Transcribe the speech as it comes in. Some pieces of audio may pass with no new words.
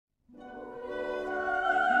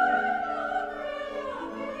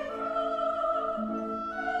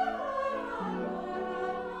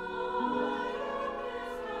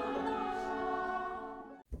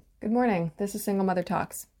Good morning. This is Single Mother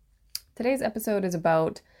Talks. Today's episode is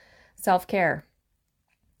about self-care.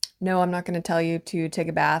 No, I'm not going to tell you to take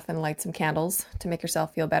a bath and light some candles to make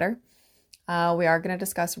yourself feel better. We are going to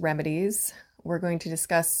discuss remedies. We're going to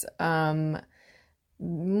discuss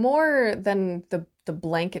more than the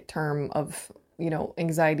blanket term of,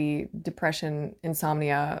 anxiety, depression,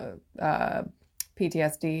 insomnia,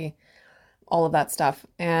 PTSD, all of that stuff.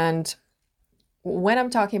 And when I'm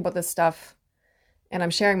talking about this stuff, and I'm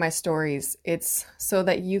sharing my stories, it's so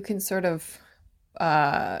that you can sort of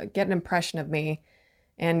get an impression of me.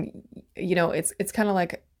 And, it's kind of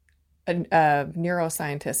like a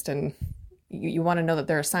neuroscientist, and you want to know that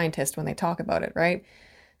they're a scientist when they talk about it, right?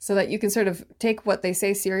 So that you can sort of take what they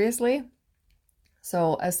say seriously.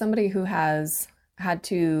 So as somebody who has had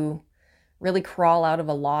to really crawl out of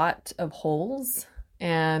a lot of holes,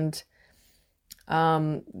 and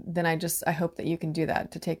then I hope that you can do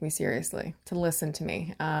that, to take me seriously, to listen to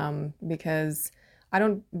me, because I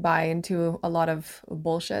don't buy into a lot of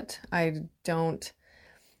bullshit. I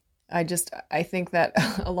think that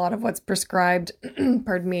a lot of what's prescribed,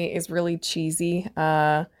 pardon me, is really cheesy,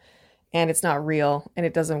 and it's not real, and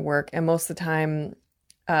it doesn't work. And most of the time,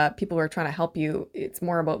 people who are trying to help you, it's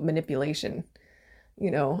more about manipulation,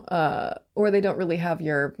 or they don't really have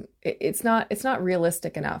it's not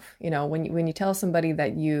realistic enough. When you tell somebody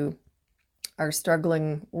that you are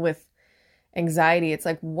struggling with anxiety, it's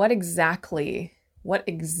like, what exactly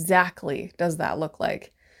does that look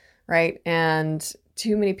like? Right. And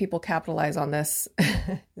too many people capitalize on this,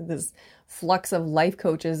 this flux of life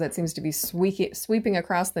coaches that seems to be sweeping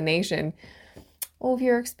across the nation. Oh, if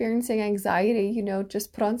you're experiencing anxiety,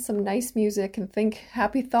 just put on some nice music and think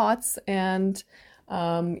happy thoughts and,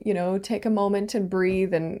 take a moment and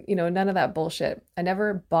breathe, and, none of that bullshit. I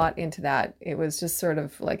never bought into that. It was just sort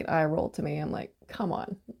of like an eye roll to me. I'm like, come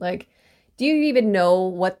on. Like, do you even know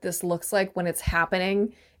what this looks like when it's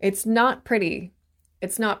happening? It's not pretty.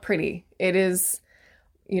 It's not pretty. It is,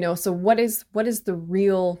 so what is the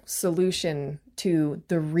real solution to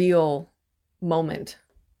the real moment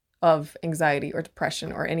of anxiety or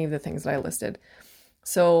depression or any of the things that I listed?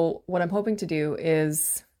 So what I'm hoping to do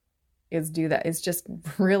is do that, is just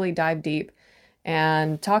really dive deep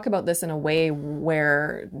and talk about this in a way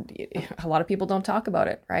where a lot of people don't talk about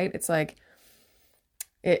it, right? It's like,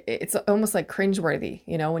 it's almost like cringeworthy,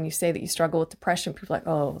 when you say that you struggle with depression, people are like,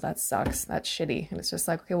 oh, that sucks, that's shitty. And it's just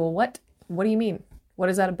like, okay, well, what do you mean? What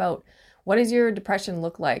is that about? What does your depression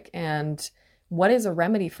look like? And what is a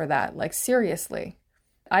remedy for that? Like, seriously.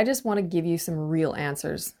 I just want to give you some real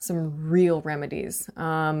answers, some real remedies.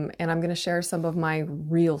 And I'm going to share some of my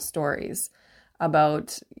real stories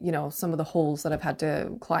about, some of the holes that I've had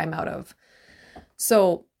to climb out of.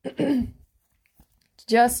 So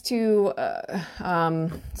just to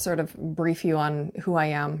sort of brief you on who I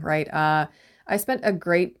am, right? I spent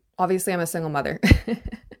obviously I'm a single mother.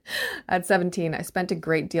 At 17, I spent a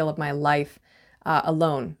great deal of my life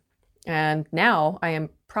alone. And now I am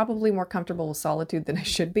probably more comfortable with solitude than I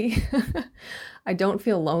should be. I don't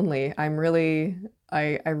feel lonely. I really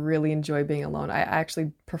enjoy being alone. I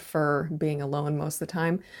actually prefer being alone most of the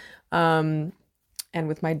time. And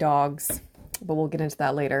with my dogs, but we'll get into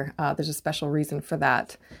that later. There's a special reason for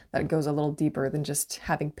that goes a little deeper than just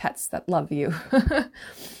having pets that love you.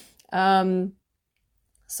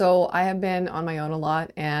 So I have been on my own a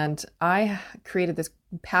lot, and I created this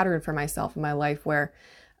pattern for myself in my life where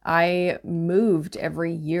I moved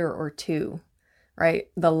every year or two, right?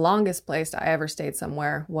 The longest place I ever stayed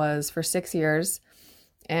somewhere was for 6 years.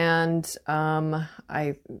 And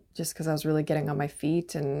I just because I was really getting on my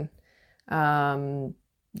feet, and I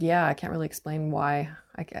can't really explain why.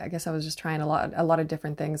 I guess I was just trying a lot of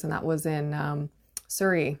different things, and that was in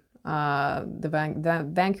Surrey, the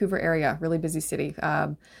Vancouver area, really busy city.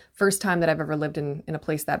 First time that I've ever lived in a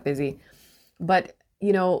place that busy. But,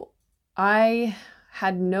 I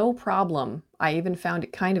had no problem. I even found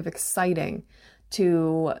it kind of exciting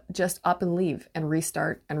to just up and leave and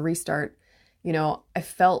restart. I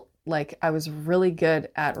felt like I was really good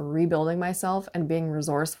at rebuilding myself and being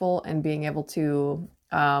resourceful and being able to,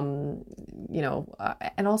 and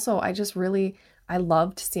also I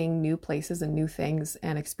loved seeing new places and new things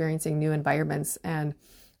and experiencing new environments. And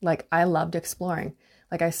like, I loved exploring.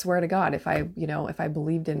 Like, I swear to God, if I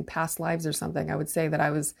believed in past lives or something, I would say that I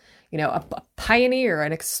was, a pioneer,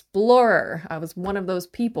 an explorer. I was one of those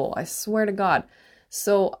people. I swear to God.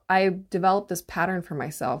 So I developed this pattern for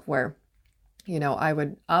myself where, I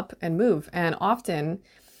would up and move. And often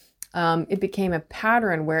it became a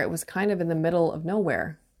pattern where it was kind of in the middle of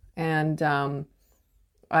nowhere. And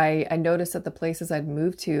I noticed that the places I'd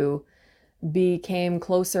moved to, became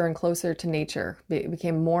closer and closer to nature. It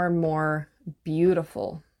became more and more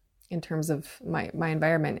beautiful in terms of my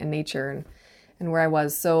environment and nature and where I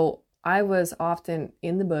was. So I was often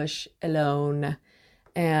in the bush alone,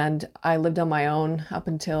 and I lived on my own up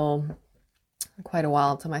until quite a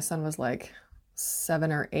while, until my son was like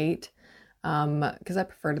 7 or 8, because I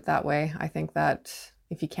preferred it that way. I think that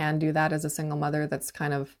if you can do that as a single mother, that's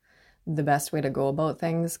kind of the best way to go about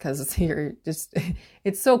things, because you're just,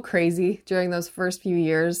 it's so crazy during those first few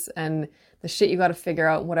years and the shit you got to figure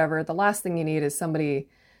out, whatever. The last thing you need is somebody,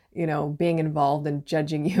 being involved and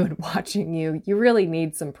judging you and watching you. You really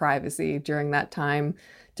need some privacy during that time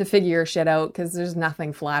to figure your shit out, because there's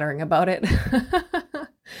nothing flattering about it.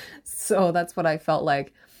 So that's what I felt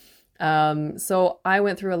like. So I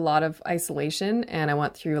went through a lot of isolation, and I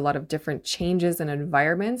went through a lot of different changes in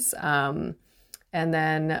environments. And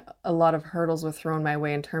then a lot of hurdles were thrown my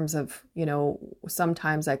way in terms of,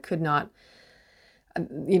 sometimes I could not,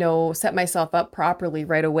 set myself up properly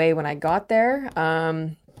right away when I got there.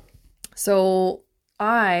 So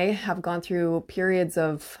I have gone through periods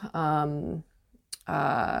of,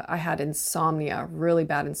 I had insomnia, really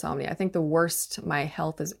bad insomnia. I think the worst my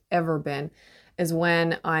health has ever been is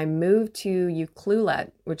when I moved to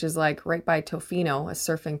Ucluelet, which is like right by Tofino, a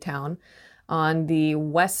surfing town on the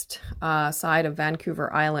west side of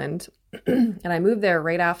Vancouver Island. And I moved there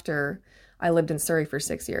right after I lived in Surrey for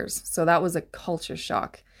 6 years. So that was a culture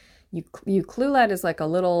shock. Ucluelet is like a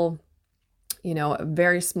little, a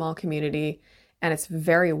very small community, and it's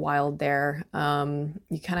very wild there.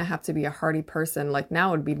 You kind of have to be a hardy person. Like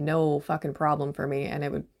now would be no fucking problem for me, and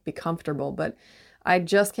it would be comfortable. But I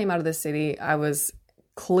just came out of the city. I was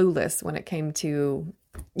clueless when it came to,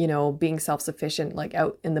 being self-sufficient, like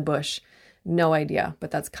out in the bush. No idea. But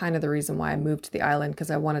that's kind of the reason why I moved to the island, because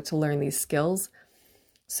I wanted to learn these skills.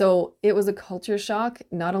 So it was a culture shock.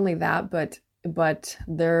 Not only that, but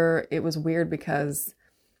it was weird because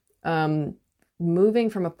moving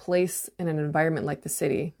from a place in an environment like the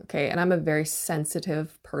city, okay, and I'm a very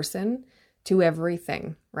sensitive person to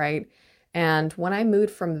everything, right? And when I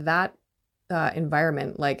moved from that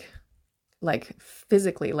environment, like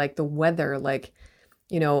physically, like the weather, like,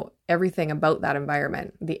 everything about that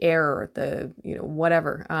environment, the air, the,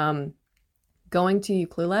 whatever, going to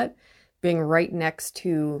Ucluelet, being right next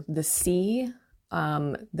to the sea,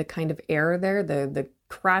 the kind of air there, the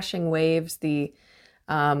crashing waves, the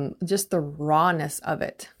just the rawness of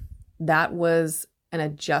it, that was an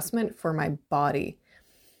adjustment for my body.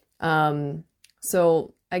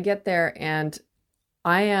 So I get there, and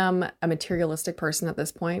I am a materialistic person at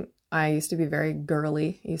this point. I used to be very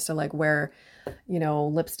girly. I used to like wear,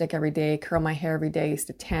 lipstick every day, curl my hair every day, I used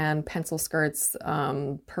to tan, pencil skirts,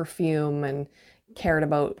 perfume, and cared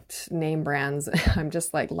about name brands. I'm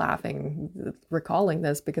just like laughing, recalling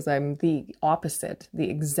this, because I'm the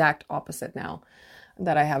exact opposite now,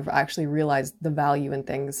 that I have actually realized the value in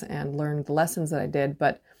things and learned the lessons that I did.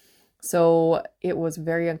 But so it was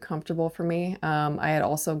very uncomfortable for me. I had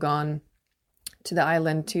also gone to the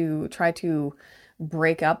island to try to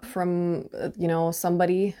break up from,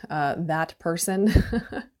 somebody, that person.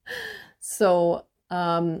 So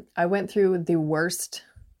I went through the worst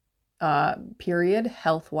period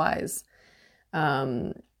health-wise.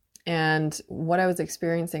 And what I was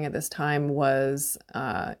experiencing at this time was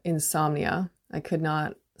insomnia. I could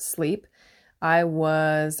not sleep. I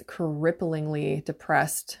was cripplingly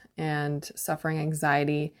depressed and suffering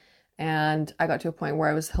anxiety. And I got to a point where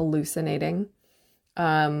I was hallucinating.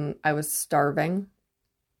 I was starving.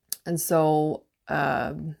 And so,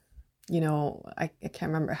 I can't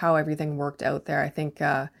remember how everything worked out there. I think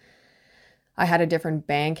I had a different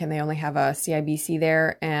bank, and they only have a CIBC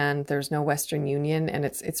there, and there's no Western Union, and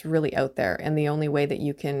it's really out there. And the only way that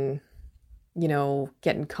you can,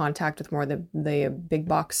 get in contact with more of the big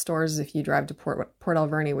box stores, if you drive to Port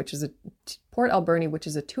Alberni, which is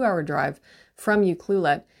a 2-hour drive from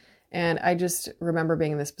Ucluelet. And I just remember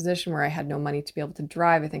being in this position where I had no money to be able to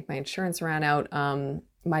drive. I think my insurance ran out.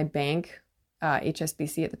 My bank,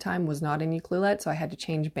 HSBC at the time, was not in Ucluelet, so I had to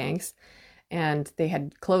change banks, and they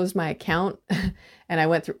had closed my account. And I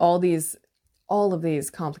went through all of these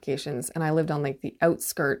complications, and I lived on like the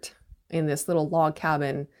outskirt in this little log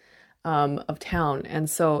cabin of town. And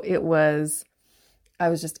so I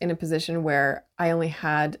was just in a position where I only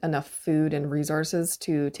had enough food and resources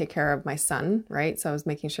to take care of my son, right? So I was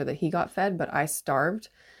making sure that he got fed, but I starved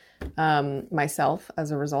myself as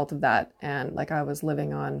a result of that. And like I was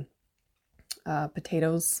living on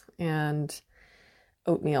potatoes and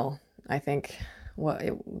oatmeal, I think.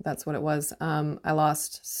 That's what it was. I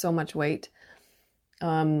lost so much weight.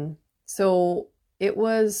 So it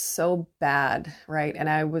was so bad, right? And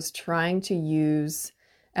I was trying to use,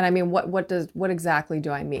 and I mean, what exactly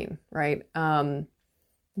do I mean, right?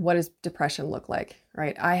 What does depression look like,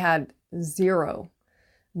 right? I had zero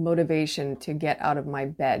motivation to get out of my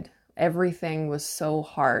bed. Everything was so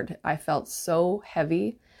hard. I felt so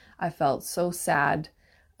heavy. I felt so sad.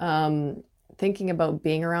 Thinking about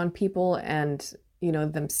being around people and,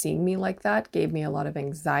 them seeing me like that gave me a lot of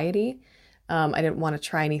anxiety. I didn't want to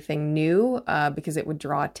try anything new because it would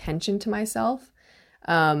draw attention to myself.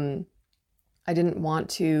 I didn't want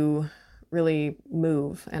to really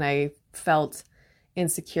move, and I felt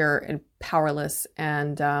insecure and powerless.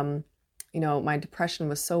 And, my depression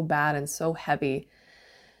was so bad and so heavy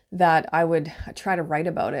that I would try to write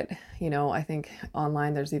about it. I think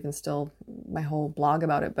online there's even still my whole blog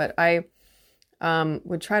about it, but I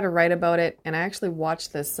would try to write about it. And I actually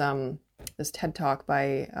watched this TED Talk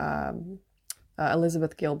by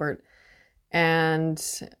Elizabeth Gilbert, and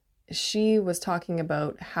she was talking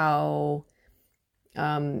about how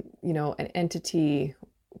an entity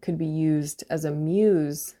could be used as a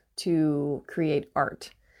muse to create art,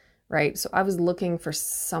 right? So I was looking for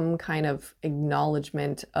some kind of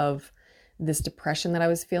acknowledgement of this depression that I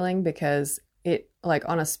was feeling, because it, like,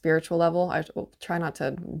 on a spiritual level, I try not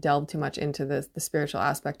to delve too much into the spiritual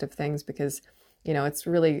aspect of things, because it's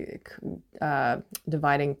really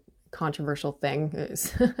dividing, controversial thing.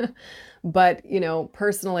 But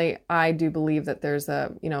personally, I do believe that there's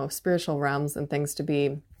spiritual realms and things to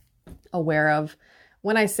be aware of.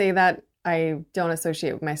 When I say that, I don't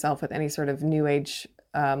associate myself with any sort of new age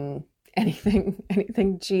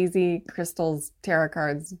anything cheesy, crystals, tarot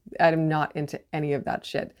cards. I'm not into any of that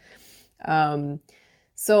shit.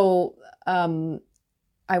 So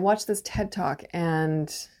I watched this TED Talk, and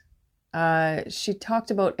she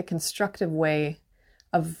talked about a constructive way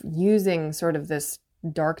of using sort of this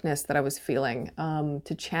darkness that I was feeling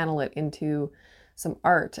to channel it into some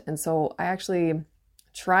art. And so I actually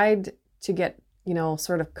tried to get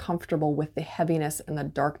sort of comfortable with the heaviness and the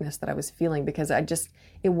darkness that I was feeling, because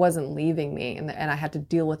it wasn't leaving me, and I had to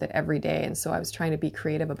deal with it every day. And so I was trying to be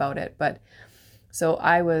creative about it. But so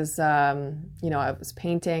I was, I was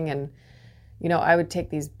painting, and, I would take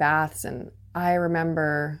these baths. And I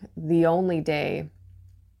remember the only day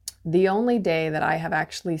that I have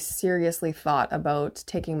actually seriously thought about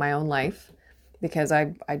taking my own life, because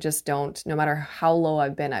I just don't, no matter how low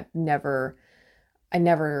I've been, I never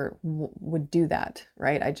would do that,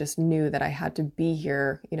 right? I just knew that I had to be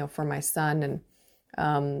here, for my son. And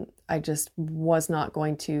I just was not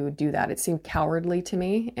going to do that. It seemed cowardly to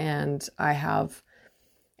me, and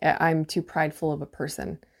I'm too prideful of a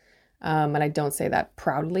person. And I don't say that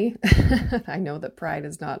proudly. I know that pride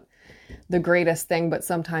is not the greatest thing, but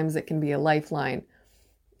sometimes it can be a lifeline.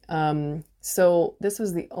 So this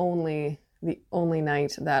was the only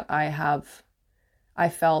night that I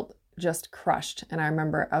felt just crushed. And I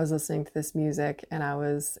remember I was listening to this music, and I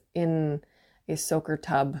was in a soaker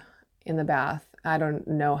tub in the bath. I don't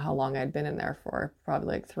know how long I'd been in there for, probably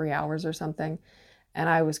like 3 hours or something. And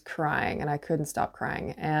I was crying, and I couldn't stop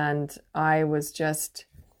crying. And I was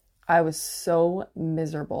so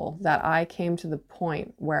miserable that I came to the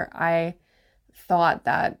point where I thought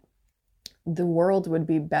that the world would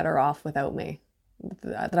be better off without me.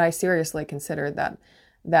 That I seriously considered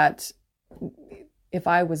that if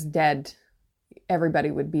I was dead, everybody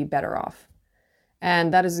would be better off.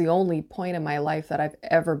 And that is the only point in my life that I've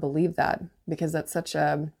ever believed that, because that's such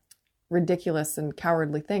a ridiculous and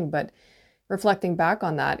cowardly thing. But reflecting back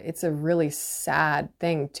on that, it's a really sad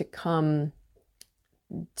thing to come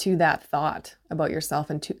to that thought about yourself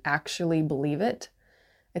and to actually believe it.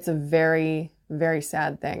 It's a very, very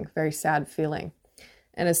sad thing, very sad feeling.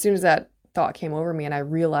 And as soon as that thought came over me and I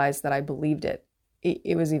realized that I believed it,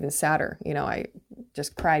 it was even sadder. I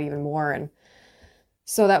just cried even more. And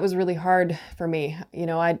so that was really hard for me.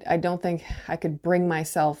 I don't think I could bring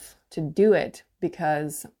myself to do it,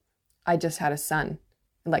 because I just had a son.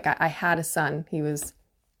 Like I had a son. He was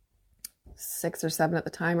 6 or 7 at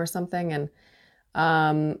the time or something. And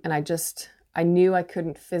I knew I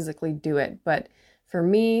couldn't physically do it. But for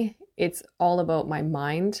me, it's all about my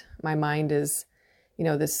mind. My mind is,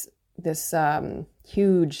 this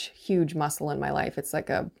huge muscle in my life. It's like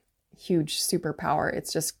a huge superpower.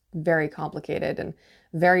 It's just very complicated and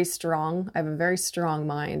very strong. I have a very strong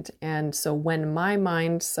mind. And so when my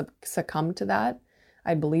mind succumbed to that,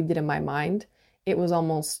 I believed it in my mind, it was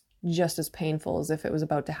almost just as painful as if it was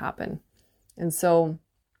about to happen. And so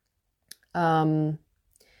that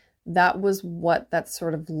was what that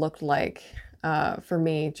sort of looked like for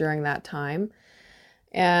me during that time.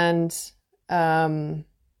 And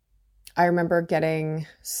I remember getting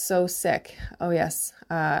so sick. Oh, yes,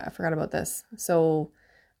 I forgot about this. So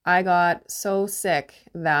I got so sick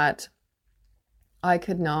that I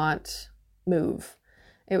could not move.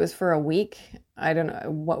 It was for a week. I don't know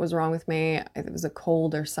what was wrong with me. It was a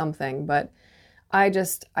cold or something, but I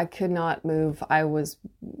could not move. I was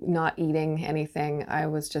not eating anything. I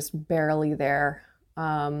was just barely there.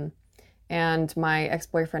 And my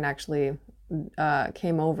ex-boyfriend actually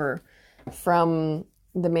came over from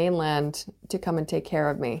the mainland to come and take care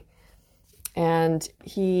of me. And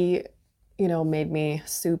he, made me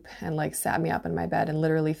soup and like sat me up in my bed and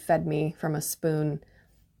literally fed me from a spoon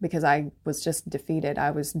because I was just defeated.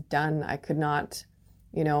 I was done. I could not,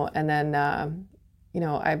 and then,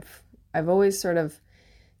 I've always sort of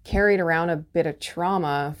carried around a bit of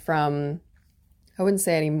trauma from, I wouldn't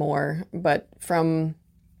say anymore, but from,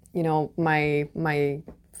 my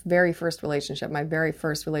very first relationship. My very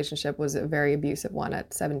first relationship was a very abusive one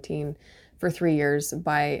at 17 for 3 years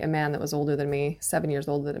by a man that was older than me, 7 years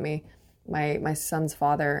older than me, my son's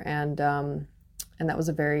father, and that was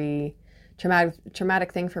a very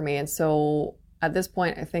traumatic thing for me. And so at this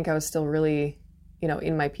point, I think I was still really,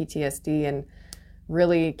 in my PTSD and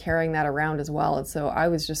really carrying that around as well. And so I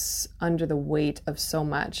was just under the weight of so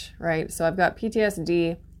much, right? So I've got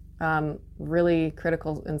PTSD, really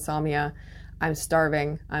critical insomnia. I'm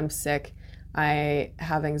starving. I'm sick. I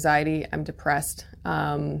have anxiety. I'm depressed.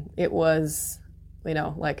 It was,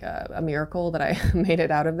 like a miracle that I made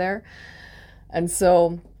it out of there. And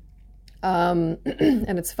so, and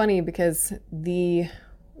it's funny because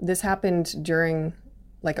this happened during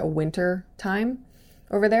like a winter time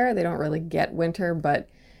over there. They don't really get winter, but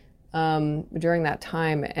during that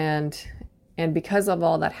time, and because of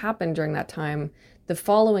all that happened during that time, the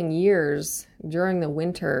following years during the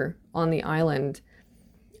winter on the island,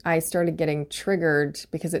 I started getting triggered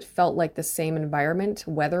because it felt like the same environment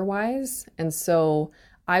weather-wise. And so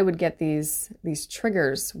I would get these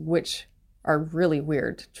triggers, which are really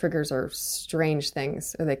weird. Triggers are strange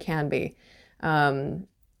things, or they can be. I'm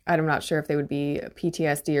not sure if they would be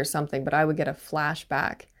PTSD or something, but I would get a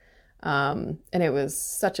flashback. And it was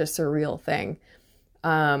such a surreal thing.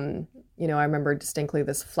 I remember distinctly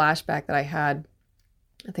this flashback that I had.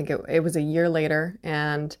 I think it was a year later,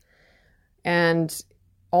 and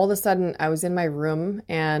all of a sudden I was in my room,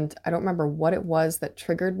 and I don't remember what it was that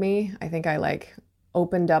triggered me. I think I like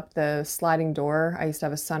opened up the sliding door. I used to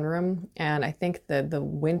have a sunroom, and I think the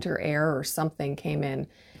winter air or something came in,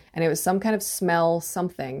 and it was some kind of smell,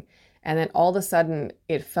 something. And then all of a sudden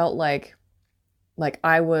it felt like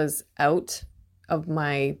I was out of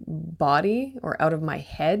my body or out of my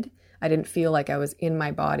head. I didn't feel like I was in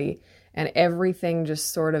my body. And everything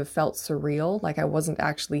just sort of felt surreal, like I wasn't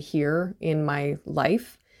actually here in my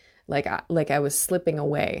life, like I was slipping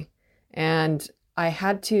away. And I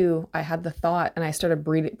had the thought, and I started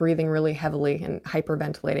breathing really heavily and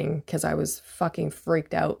hyperventilating because I was fucking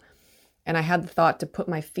freaked out. And I had the thought to put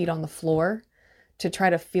my feet on the floor to try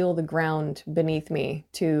to feel the ground beneath me,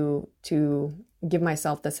 to give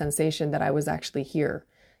myself the sensation that I was actually here,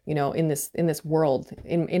 in this world,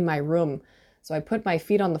 in my room. So I put my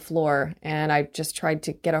feet on the floor, and I just tried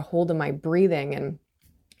to get a hold of my breathing. And,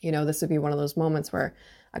 this would be one of those moments where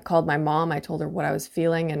I called my mom. I told her what I was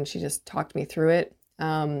feeling, and she just talked me through it,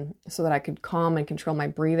 so that I could calm and control my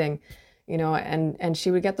breathing, and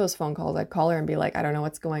she would get those phone calls. I'd call her and be like, I don't know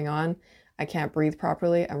what's going on. I can't breathe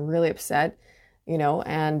properly. I'm really upset,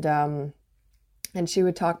 and she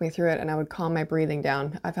would talk me through it, and I would calm my breathing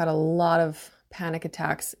down. I've had a lot of panic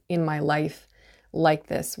attacks in my life like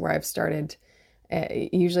this, where I've started.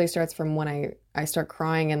 It usually starts from when I start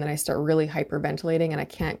crying, and then I start really hyperventilating, and I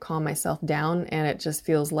can't calm myself down, and it just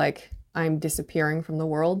feels like I'm disappearing from the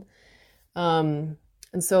world. And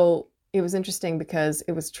so it was interesting because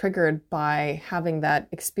it was triggered by having that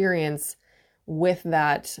experience with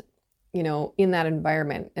that, in that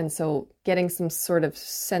environment. And so getting some sort of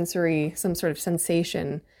sensation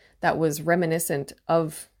that was reminiscent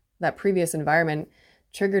of that previous environment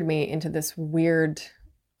triggered me into this weird,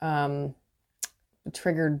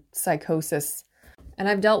 triggered psychosis. And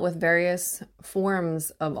I've dealt with various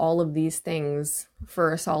forms of all of these things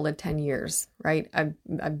for a solid 10 years, right?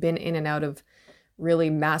 I've been in and out of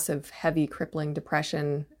really massive, heavy, crippling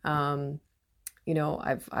depression. I've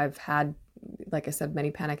had, like I said,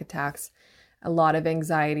 many panic attacks, a lot of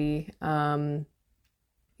anxiety,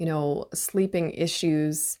 sleeping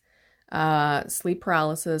issues. Sleep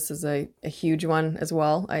paralysis is a huge one as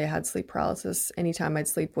well. I had sleep paralysis anytime I'd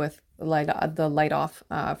sleep with the light off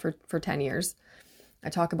for 10 years. I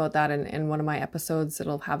talk about that in one of my episodes.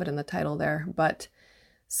 It'll have it in the title there. But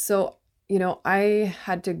so, I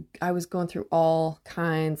was going through all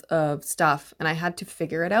kinds of stuff and I had to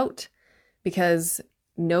figure it out because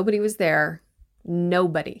nobody was there.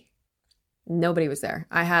 Nobody was there.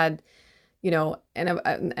 I had,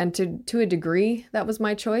 and to a degree, that was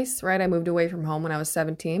my choice, right? I moved away from home when I was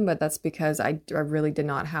 17, but that's because I really did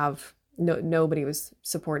not have, nobody was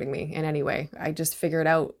supporting me in any way. I just figured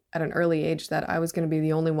out at an early age that I was going to be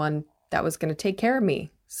the only one that was going to take care of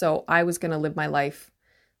me. So I was going to live my life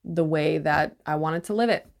the way that I wanted to live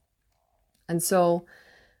it. And so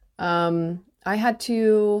I had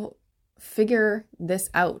to figure this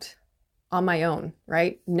out on my own,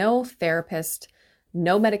 right? No therapist,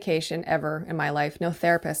 no medication ever in my life, no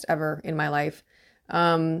therapist ever in my life.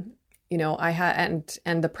 I had,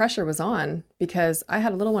 and the pressure was on because I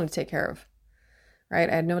had a little one to take care of, right?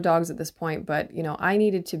 I had no dogs at this point, but, I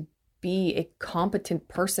needed to be a competent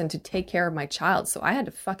person to take care of my child. So I had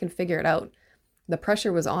to fucking figure it out. The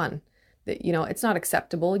pressure was on that, it's not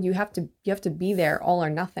acceptable. You have to be there all or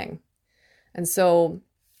nothing. And so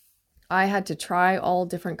I had to try all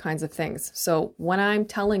different kinds of things. So when I'm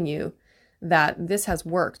telling you that this has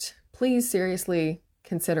worked, please seriously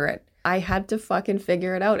consider it. I had to fucking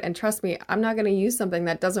figure it out. And trust me, I'm not going to use something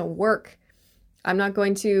that doesn't work. I'm not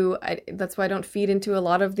going to, that's why I don't feed into a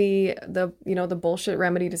lot of the bullshit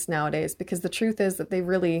remedies nowadays, because the truth is that they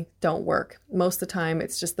really don't work. Most of the time,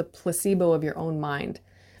 it's just the placebo of your own mind.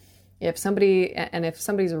 If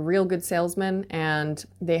somebody's a real good salesman and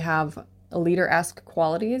they have a leader-esque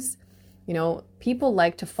qualities, people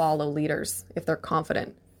like to follow leaders if they're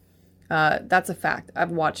confident. That's a fact. I've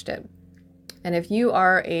watched it. And if you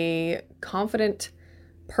are a confident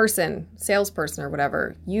person, salesperson or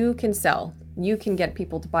whatever, you can sell. You can get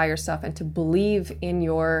people to buy your stuff and to believe in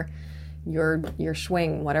your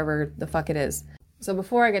swing, whatever the fuck it is. So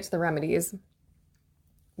before I get to the remedies,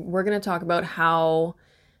 we're going to talk about how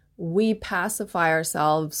we pacify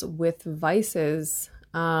ourselves with vices,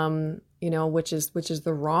 which is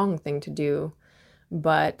the wrong thing to do.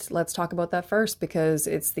 But let's talk about that first because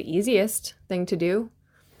it's the easiest thing to do,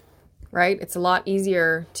 right? It's a lot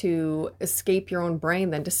easier to escape your own brain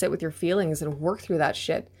than to sit with your feelings and work through that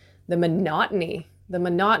shit. The monotony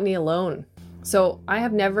alone. So I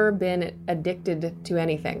have never been addicted to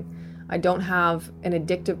anything. I don't have an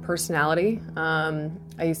addictive personality. I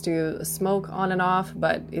used to smoke on and off,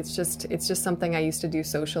 but it's just something I used to do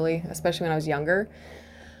socially, especially when I was younger.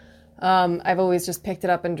 I've always just picked it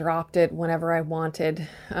up and dropped it whenever I wanted.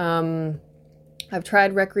 I've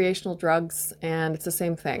tried recreational drugs and it's the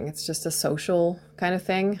same thing. It's just a social kind of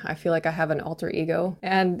thing. I feel like I have an alter ego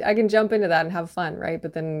and I can jump into that and have fun, right?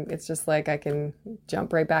 But then it's just like I can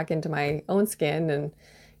jump right back into my own skin and,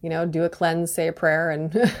 do a cleanse, say a prayer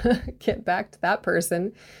and get back to that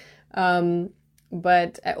person. And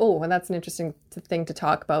that's an interesting thing to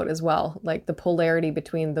talk about as well. Like the polarity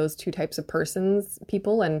between those two types of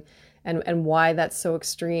people and why that's so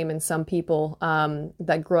extreme in some people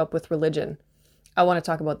that grew up with religion. I want to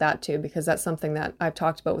talk about that too, because that's something that I've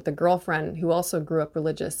talked about with a girlfriend who also grew up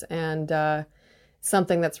religious and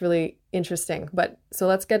something that's really interesting. But so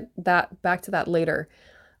let's get back to that later.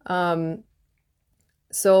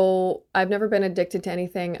 So I've never been addicted to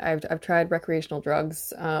anything. I've tried recreational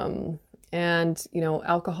drugs and,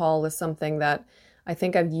 alcohol is something that I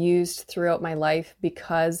think I've used throughout my life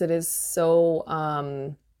because it is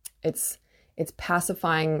so, it's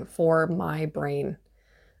pacifying for my brain.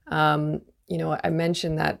 I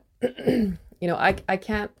mentioned that, I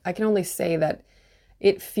can only say that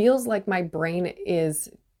it feels like my brain is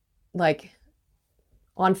like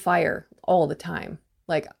on fire all the time.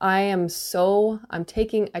 Like I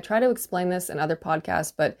try to explain this in other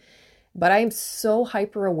podcasts, but I am so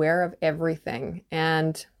hyper aware of everything.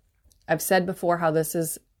 And I've said before how this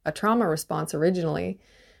is a trauma response originally,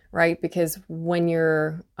 right? Because when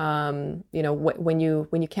you're, when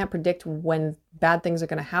you can't predict when bad things are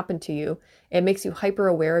going to happen to you, it makes you hyper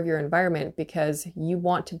aware of your environment because you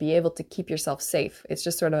want to be able to keep yourself safe. It's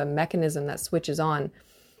just sort of a mechanism that switches on.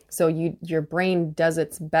 So your brain does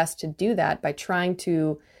its best to do that by trying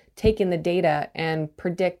to take in the data and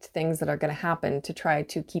predict things that are going to happen to try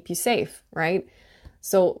to keep you safe, right?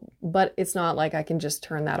 So, but it's not like I can just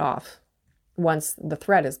turn that off once the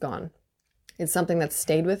threat is gone. It's something that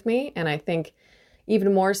stayed with me. And I think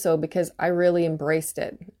even more so because I really embraced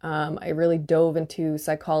it. I really dove into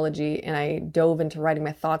psychology and I dove into writing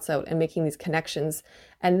my thoughts out and making these connections.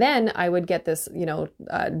 And then I would get this,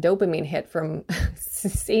 dopamine hit from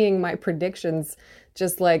seeing my predictions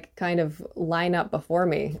just like kind of line up before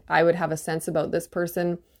me. I would have a sense about this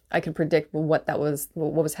person. I could predict what was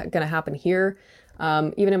going to happen here.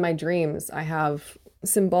 Even in my dreams, I have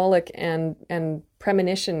symbolic and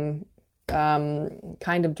premonition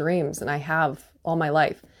kind of dreams, and I have all my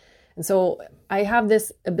life. And so I have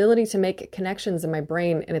this ability to make connections in my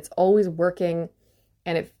brain, and it's always working,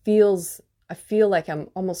 and I feel like I'm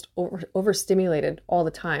almost overstimulated all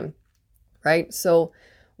the time, right? So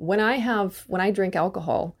when I drink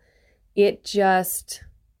alcohol, it just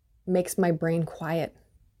makes my brain quiet.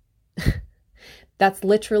 That's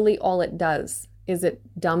literally all it does, is it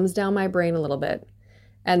dumbs down my brain a little bit,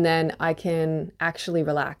 and then I can actually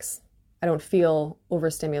relax. I don't feel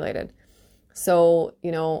overstimulated. So,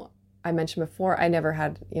 I mentioned before, I never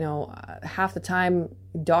had, half the time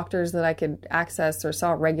doctors that I could access or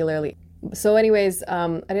saw regularly. So anyways,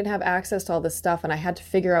 I didn't have access to all this stuff, and I had to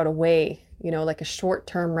figure out a way, like a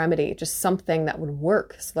short-term remedy, just something that would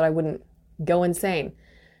work so that I wouldn't go insane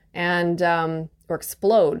and, or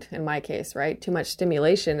explode in my case, right? Too much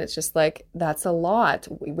stimulation. It's just like, that's a lot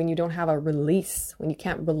when you don't have a release, when you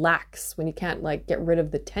can't relax, when you can't like get rid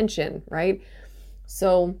of the tension, right?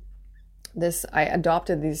 So I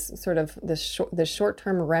adopted this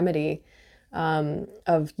short-term remedy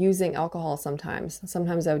of using alcohol sometimes.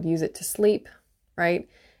 Sometimes I would use it to sleep, right?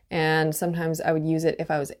 And sometimes I would use it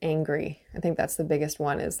if I was angry. I think that's the biggest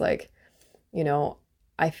one, is like,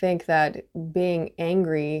 I think that being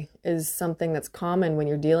angry is something that's common when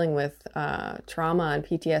you're dealing with trauma and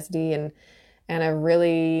PTSD and a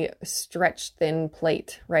really stretched thin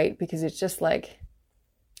plate, right? Because it's just like,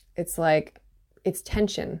 it's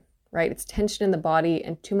tension, right? It's tension in the body,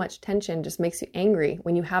 and too much tension just makes you angry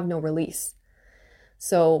when you have no release.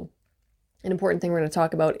 So an important thing we're going to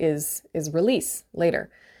talk about is release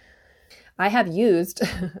later. I have used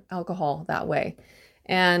alcohol that way.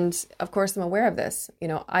 And of course, I'm aware of this.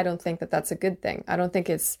 I don't think that that's a good thing. I don't think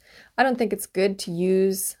it's good to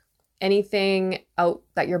use anything out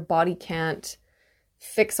that your body can't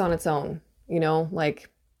fix on its own, like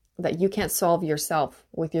that you can't solve yourself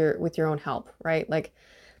with your own help, right? Like,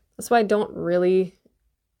 that's why I don't really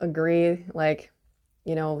agree, like,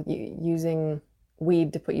 using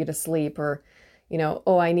weed to put you to sleep, or,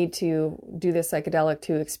 I need to do this psychedelic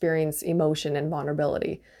to experience emotion and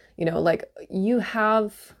vulnerability. Like, you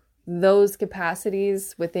have those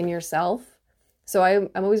capacities within yourself. So I'm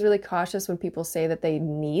always really cautious when people say that they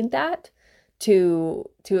need that to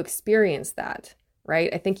experience that,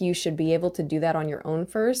 right? I think you should be able to do that on your own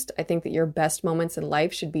first. I think that your best moments in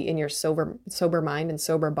life should be in your sober mind and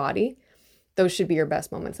sober body. Those should be your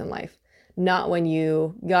best moments in life. Not when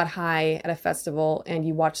you got high at a festival and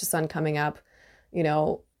you watch the sun coming up,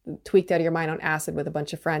 tweaked out of your mind on acid with a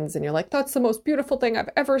bunch of friends, and you're like, that's the most beautiful thing I've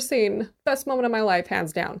ever seen. Best moment of my life,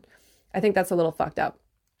 hands down. I think that's a little fucked up.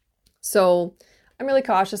 So I'm really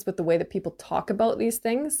cautious with the way that people talk about these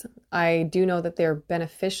things. I do know that they're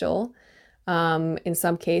beneficial in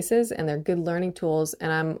some cases, and they're good learning tools,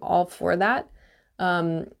 and I'm all for that.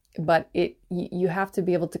 But you have to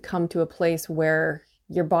be able to come to a place where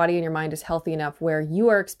your body and your mind is healthy enough, where you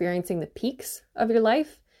are experiencing the peaks of your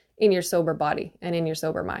life in your sober body and in your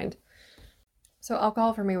sober mind. So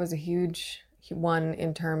alcohol for me was a huge one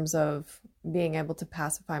in terms of being able to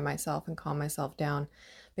pacify myself and calm myself down,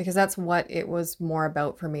 because that's what it was more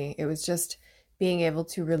about for me. It was just being able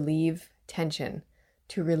to relieve tension,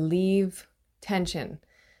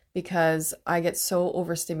 because I get so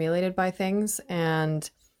overstimulated by things, and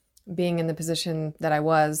being in the position that I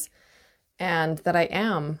was and that I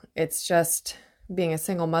am, it's just, being a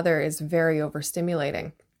single mother is very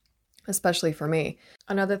overstimulating, especially for me.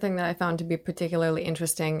 Another thing that I found to be particularly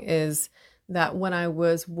interesting is that when I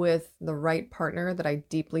was with the right partner that I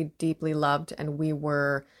deeply, deeply loved, and we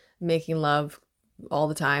were making love all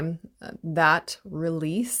the time, that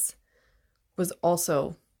release was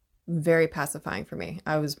also very pacifying for me.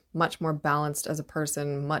 I was much more balanced as a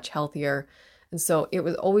person, much healthier. And so it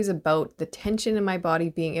was always about the tension in my body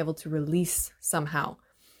being able to release somehow.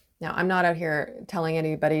 Now, I'm not out here telling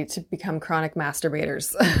anybody to become chronic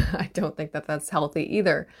masturbators. I don't think that that's healthy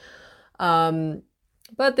either.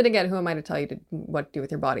 But then again, who am I to tell you what to do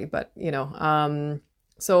with your body? But,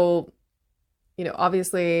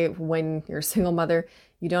 obviously when you're a single mother,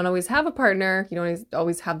 you don't always have a partner. You don't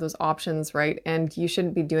always have those options, right? And you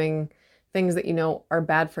shouldn't be doing things that are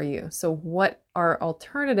bad for you. So what are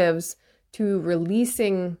alternatives to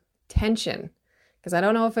releasing tension? Because I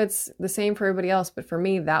don't know if it's the same for everybody else, but for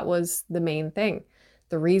me, that was the main thing.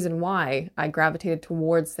 The reason why I gravitated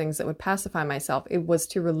towards things that would pacify myself, it was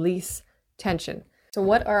to release tension. So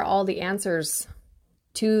what are all the answers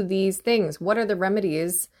to these things? What are the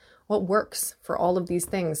remedies? What works for all of these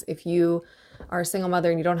things? If you are a single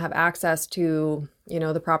mother and you don't have access to,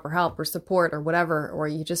 the proper help or support or whatever, or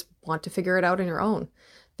you just want to figure it out on your own,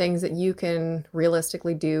 things that you can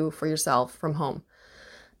realistically do for yourself from home.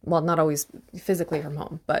 Well, not always physically from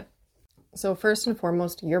home, but so first and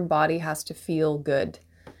foremost, your body has to feel good.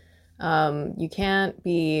 You can't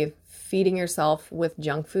be feeding yourself with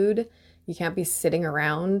junk food. You can't be sitting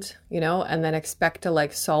around, and then expect to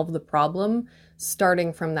like solve the problem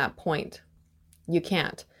starting from that point. You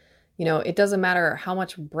can't. It doesn't matter how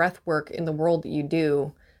much breath work in the world that you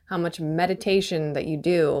do, how much meditation that you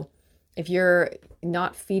do. If you're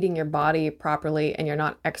not feeding your body properly and you're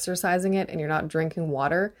not exercising it and you're not drinking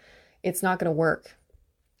water, it's not going to work.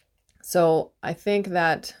 So I think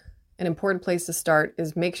that an important place to start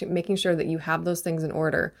is making sure that you have those things in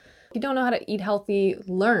order. If you don't know how to eat healthy,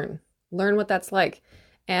 learn what that's like.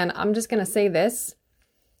 And I'm just going to say this,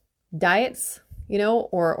 diets,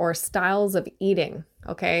 or styles of eating,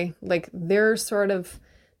 okay? Like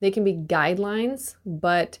they can be guidelines,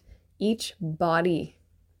 but each body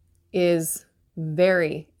is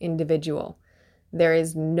very individual. There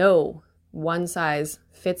is no one size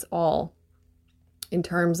fits all in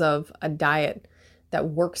terms of a diet that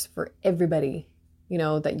works for everybody,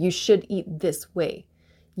 that you should eat this way.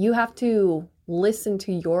 You have to listen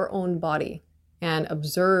to your own body and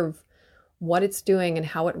observe what it's doing and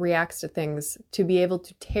how it reacts to things to be able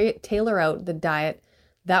to tailor out the diet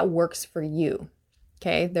that works for you.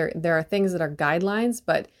 Okay, there are things that are guidelines,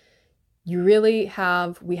 but we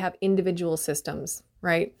have individual systems,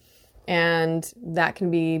 right? And that can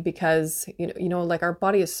be because, like our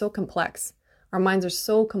body is so complex. Our minds are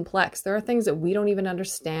so complex. There are things that we don't even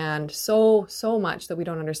understand, so much that we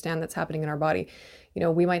don't understand that's happening in our body.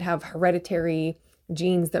 We might have hereditary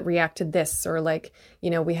genes that react to this, or like,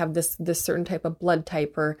 we have this certain type of blood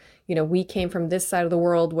type, or, we came from this side of the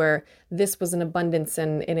world where this was in abundance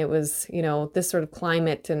and it was, this sort of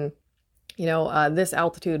climate and, this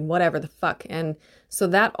altitude, whatever the fuck. And so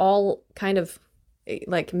that all kind of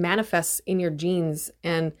like manifests in your genes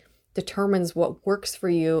and determines what works for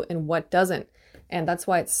you and what doesn't. And that's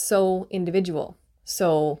why it's so individual.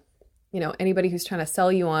 So, anybody who's trying to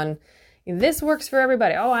sell you on this works for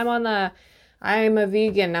everybody. Oh, I'm a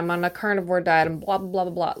vegan, I'm on a carnivore diet and blah, blah,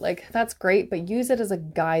 blah, blah. Like that's great, but use it as a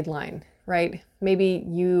guideline, right? Maybe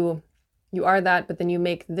you are that, but then you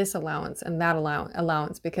make this allowance and that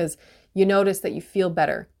allowance because you notice that you feel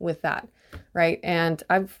better with that, right? And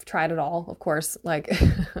I've tried it all, of course. Like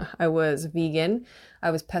I was vegan,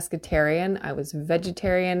 I was pescatarian, I was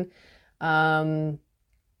vegetarian.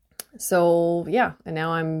 So yeah, and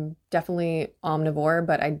now I'm definitely omnivore,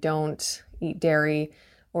 but I don't eat dairy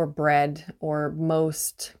or bread or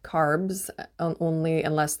most carbs, only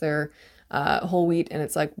unless they're whole wheat and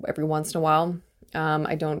it's like every once in a while.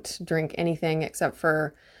 I don't drink anything except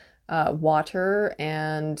for water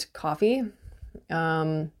and coffee.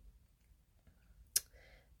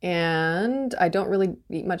 And I don't really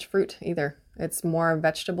eat much fruit either. It's more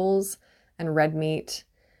vegetables and red meat.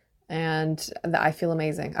 And I feel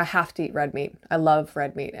amazing. I have to eat red meat. I love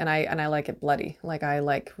red meat, and I like it bloody. Like I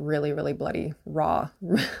like really, really bloody raw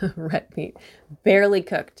red meat, barely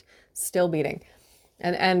cooked, still beating.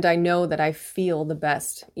 And I know that I feel the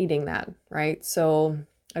best eating that, right? So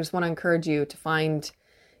I just want to encourage you to find,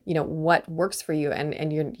 what works for you.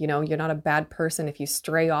 And you're not a bad person if you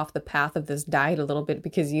stray off the path of this diet a little bit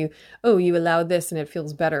because you allow this and it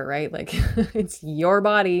feels better, right? Like it's your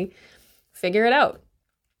body. Figure it out.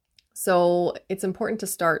 So it's important to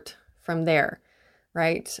start from there,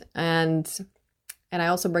 right? And I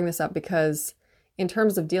also bring this up because in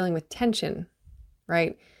terms of dealing with tension,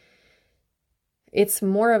 right? It's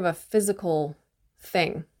more of a physical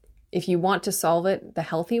thing. If you want to solve it the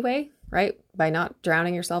healthy way, right? By not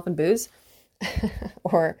drowning yourself in booze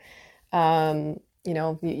or,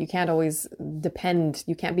 you can't always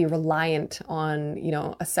you can't be reliant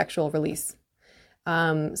on, a sexual release.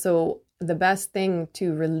 So the best thing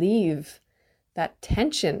to relieve that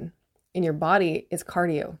tension in your body is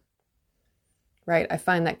cardio, right? I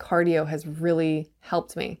find that cardio has really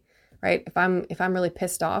helped me, right? If I'm really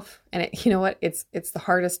pissed off, and it's the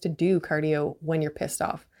hardest to do cardio when you're pissed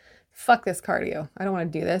off. Fuck this cardio. I don't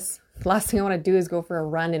want to do this. The last thing I want to do is go for a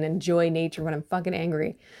run and enjoy nature when I'm fucking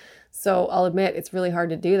angry. So I'll admit it's really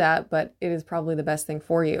hard to do that, but it is probably the best thing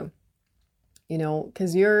for you,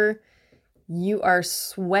 because you are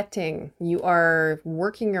sweating, you are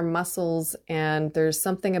working your muscles, and there's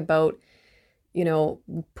something about,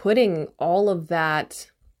 putting all of that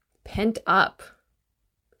pent up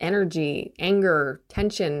energy, anger,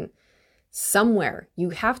 tension somewhere.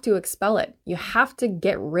 You have to expel it. You have to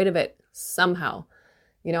get rid of it somehow.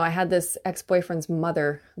 I had this ex-boyfriend's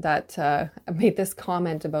mother that made this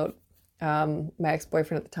comment about my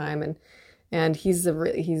ex-boyfriend at the time, and he's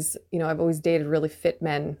I've always dated really fit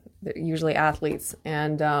men, usually athletes.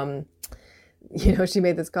 And she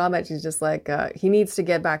made this comment. She's just like, he needs to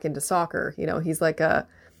get back into soccer. He's like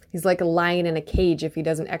a lion in a cage if he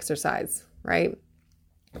doesn't exercise, right?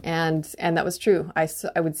 And that was true. I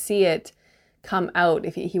would see it come out.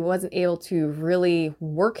 If he wasn't able to really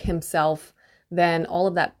work himself, then all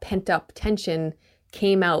of that pent up tension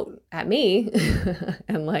came out at me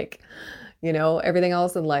and everything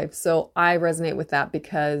else in life. So I resonate with that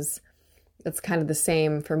because it's kind of the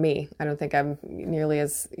same for me. I don't think I'm nearly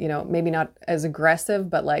as, maybe not as aggressive,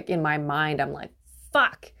 but like in my mind, I'm like,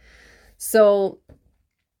 fuck. So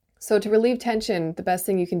to relieve tension, the best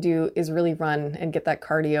thing you can do is really run and get that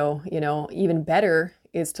cardio. Even better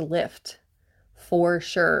is to lift, for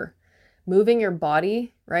sure. Moving your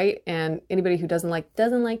body, right? And anybody who doesn't like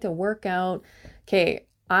to work out. Okay,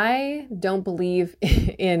 I don't believe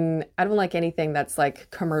I don't like anything that's like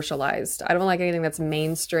commercialized. I don't like anything that's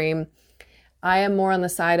mainstream. I am more on the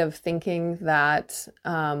side of thinking that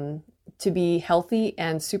to be healthy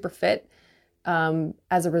and super fit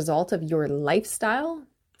as a result of your lifestyle,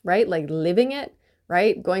 right? Like living it,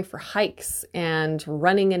 right? Going for hikes and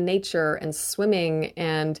running in nature and swimming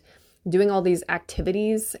and doing all these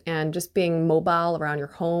activities and just being mobile around your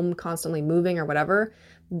home, constantly moving or whatever,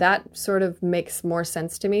 that sort of makes more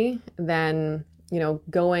sense to me than,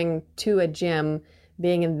 going to a gym,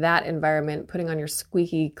 being in that environment, putting on your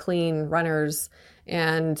squeaky clean runners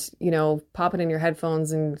and, popping in your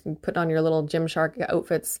headphones and putting on your little Gymshark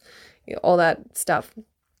outfits, all that stuff.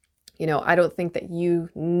 I don't think that you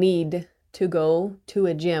need to go to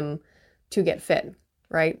a gym to get fit,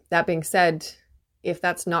 right? That being said, if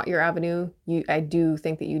that's not your avenue, I do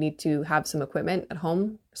think that you need to have some equipment at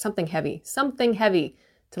home, something heavy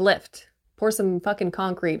to lift, pour some fucking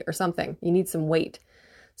concrete or something. You need some weight.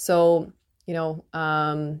 So,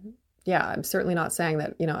 I'm certainly not saying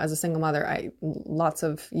that, as a single mother, lots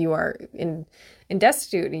of you are in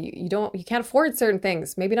destitute. You can't afford certain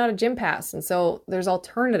things, maybe not a gym pass. And so there's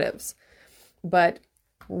alternatives, but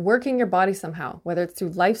working your body somehow, whether it's through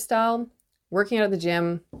lifestyle, working out at the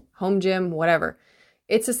gym, home gym, whatever,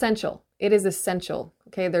 it's essential. It is essential.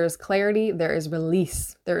 Okay. There is clarity. There is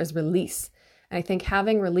release. And I think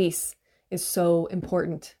having release is so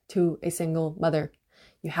important to a single mother.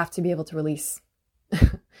 You have to be able to release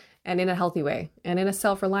and in a healthy way and in a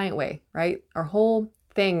self-reliant way, right? Our whole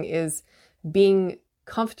thing is being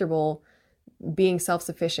comfortable, being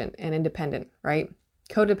self-sufficient and independent, right?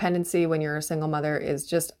 Codependency when you're a single mother is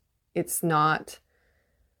just, it's not,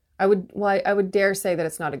 I would dare say that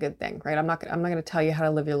it's not a good thing, right? I'm not going to tell you how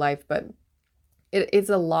to live your life, but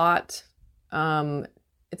it's a lot.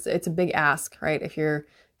 It's a big ask, right? If you're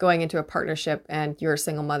going into a partnership and you're a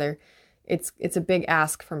single mother, it's a big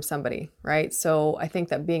ask from somebody, right? So I think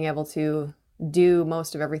that being able to do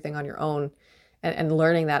most of everything on your own and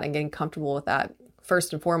learning that and getting comfortable with that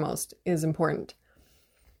first and foremost is important.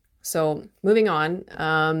 So moving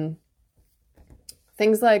on,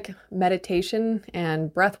 things like meditation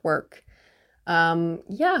and breath work.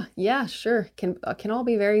 Sure. Can all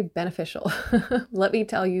be very beneficial. Let me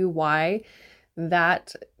tell you why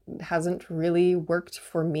that hasn't really worked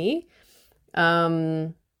for me.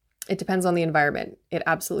 It depends on the environment. It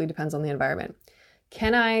absolutely depends on the environment.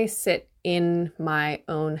 Can I sit in my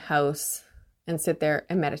own house and sit there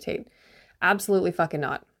and meditate? Absolutely fucking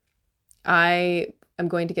not. I am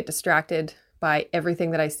going to get distracted by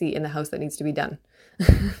everything that I see in the house that needs to be done.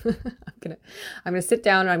 I'm gonna sit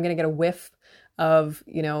down and I'm gonna get a whiff of,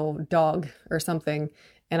 dog or something.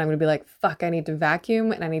 And I'm gonna be like, fuck, I need to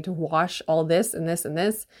vacuum and I need to wash all this and this and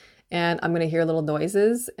this. And I'm gonna hear little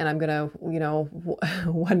noises and I'm gonna,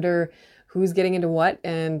 wonder who's getting into what.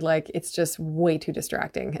 And like, it's just way too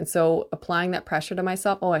distracting. And so applying that pressure to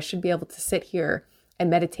myself, I should be able to sit here and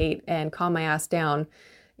meditate and calm my ass down,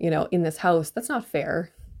 in this house. That's not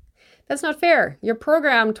fair. That's not fair. You're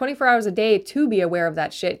programmed 24 hours a day to be aware of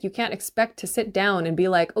that shit. You can't expect to sit down and be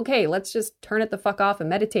like, okay, let's just turn it the fuck off and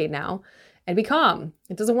meditate now and be calm.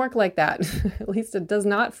 It doesn't work like that. At least it does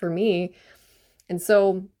not for me. And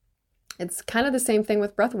so it's kind of the same thing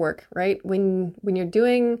with breath work, right? When you're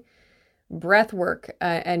doing breath work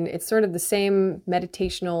and it's sort of the same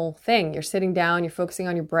meditational thing, you're sitting down, you're focusing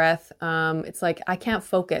on your breath. It's like, I can't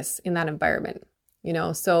focus in that environment,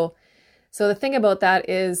 So the thing about that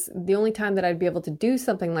is the only time that I'd be able to do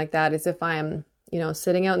something like that is if I'm,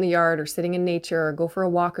 sitting out in the yard or sitting in nature or go for a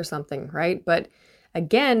walk or something, right? But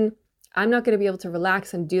again, I'm not going to be able to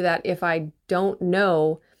relax and do that if I don't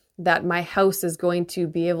know that my house is going to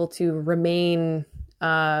be able to remain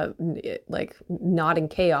like not in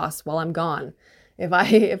chaos while I'm gone. If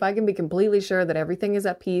I can be completely sure that everything is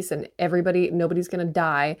at peace and nobody's going to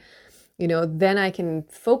die, then I can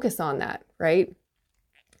focus on that, right?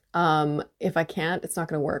 If I can't, it's not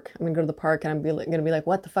going to work. I'm going to go to the park and I'm going to be like,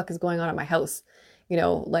 what the fuck is going on at my house?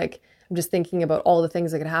 Like I'm just thinking about all the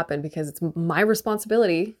things that could happen because it's my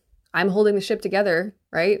responsibility. I'm holding the ship together,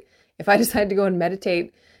 right? If I decide to go and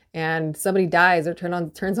meditate and somebody dies or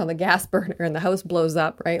turns on the gas burner and the house blows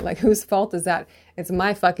up, right? Like whose fault is that? It's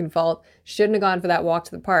my fucking fault. Shouldn't have gone for that walk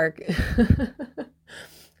to the park.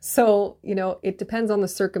 So, it depends on the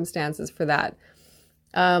circumstances for that.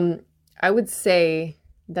 I would say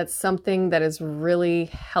that's something that has really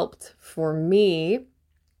helped for me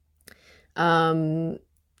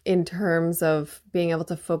in terms of being able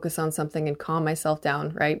to focus on something and calm myself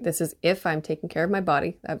down, right? This is if I'm taking care of my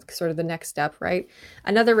body. That's sort of the next step, right?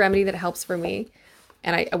 Another remedy that helps for me,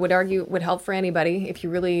 and I would argue would help for anybody if you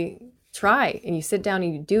really try and you sit down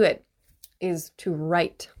and you do it, is to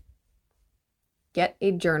write. Get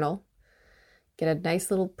a journal. Get a nice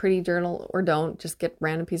little pretty journal, or don't. Just get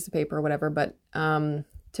random piece of paper or whatever. But to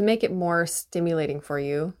make it more stimulating for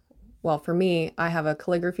you, well, for me, I have a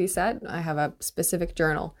calligraphy set. I have a specific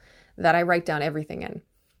journal that I write down everything in.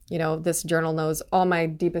 This journal knows all my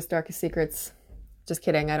deepest, darkest secrets. Just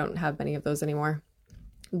kidding. I don't have many of those anymore.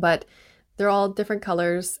 But they're all different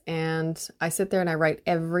colors. And I sit there and I write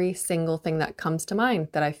every single thing that comes to mind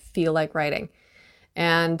that I feel like writing.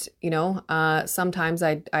 And, sometimes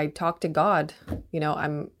I talk to God,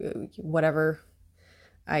 I'm whatever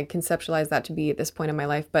I conceptualize that to be at this point in my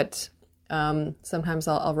life. But sometimes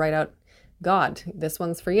I'll write out, God, this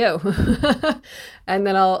one's for you. And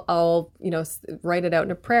then I'll write it out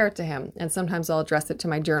in a prayer to him. And sometimes I'll address it to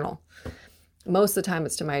my journal. Most of the time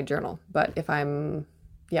it's to my journal. But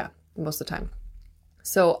most of the time.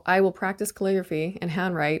 So I will practice calligraphy and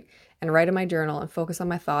handwrite and write in my journal and focus on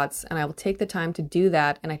my thoughts. And I will take the time to do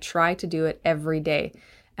that. And I try to do it every day.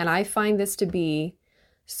 And I find this to be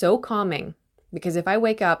so calming because if I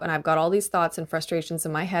wake up and I've got all these thoughts and frustrations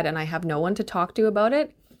in my head and I have no one to talk to about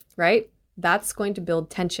it, right? That's going to build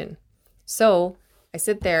tension. So I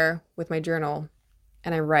sit there with my journal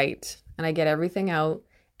and I write and I get everything out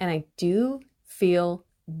and I do feel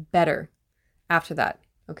better after that.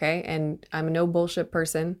 Okay. And I'm a no bullshit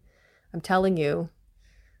person. I'm telling you,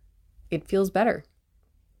 it feels better.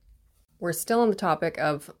 We're still on the topic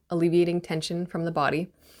of alleviating tension from the body.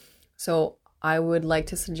 So I would like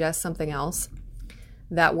to suggest something else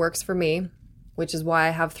that works for me, which is why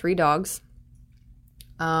I have 3 dogs.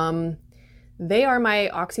 They are my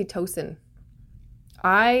oxytocin.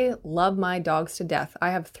 I love my dogs to death.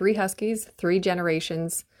 I have 3 huskies, 3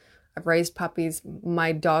 generations. I've raised puppies.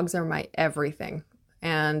 My dogs are my everything.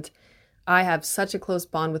 And I have such a close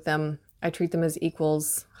bond with them. I treat them as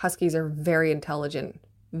equals. Huskies are very intelligent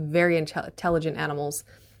animals.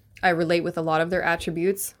 I relate with a lot of their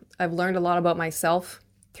attributes. I've learned a lot about myself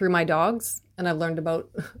through my dogs, and I've learned about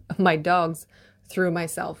my dogs through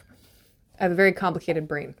myself. I have a very complicated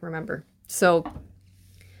brain, remember. So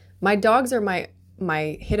my dogs are my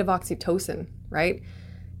hit of oxytocin, right?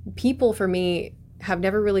 People for me have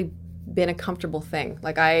never really been a comfortable thing.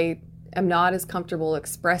 Like I am not as comfortable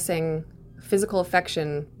expressing physical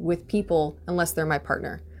affection with people unless they're my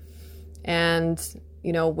partner. And,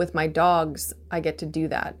 with my dogs, I get to do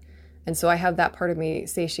that. And so I have that part of me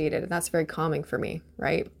satiated, and that's very calming for me,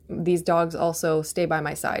 right? These dogs also stay by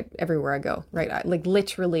my side everywhere I go, right?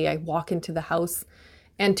 I walk into the house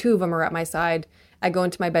and 2 of them are at my side. I go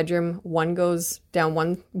into my bedroom, one goes down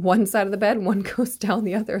one side of the bed, one goes down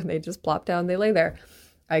the other, and they just plop down, they lay there.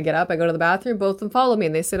 I get up, I go to the bathroom, both of them follow me,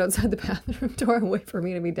 and they sit outside the bathroom door and wait for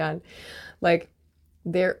me to be done. Like,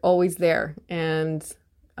 they're always there. And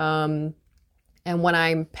when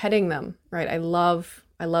I'm petting them, right, I love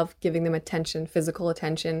giving them attention, physical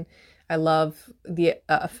attention. I love the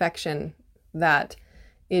affection that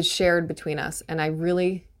is shared between us. And I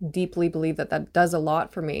really deeply believe that does a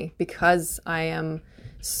lot for me because I am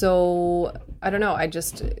so, I don't know, I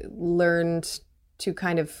just learned to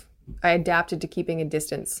I adapted to keeping a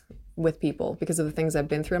distance with people because of the things I've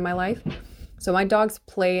been through in my life. So my dogs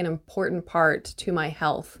play an important part to my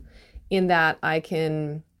health in that I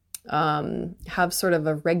can have sort of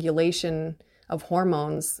a regulation of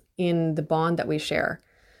hormones in the bond that we share.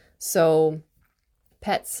 So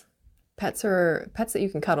pets are pets that you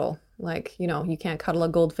can cuddle. Like, you can't cuddle a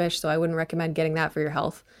goldfish, so I wouldn't recommend getting that for your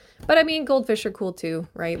health. But I mean, goldfish are cool too,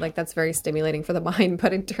 right? Like that's very stimulating for the mind.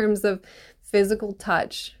 But in terms of physical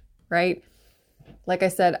touch, right? Like I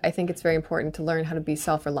said, I think it's very important to learn how to be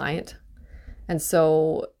self-reliant. And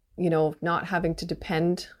so, not having to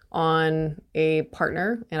depend on a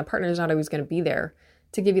partner, and a partner is not always going to be there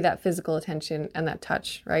to give you that physical attention and that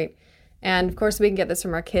touch, right? And of course, we can get this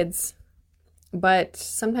from our kids, but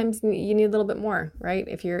sometimes you need a little bit more, right?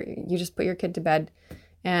 If you just put your kid to bed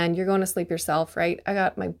and you're going to sleep yourself, right? I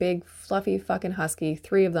got my big fluffy fucking husky,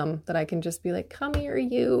 3 of them, that I can just be like, come here,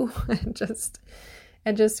 you, and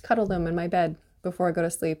just cuddle them in my bed before I go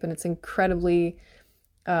to sleep. And it's incredibly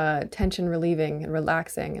tension relieving and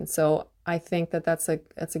relaxing. And so I think that that's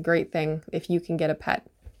a great thing if you can get a pet.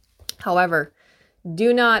 However,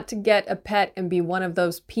 do not get a pet and be one of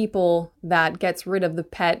those people that gets rid of the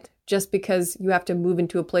pet just because you have to move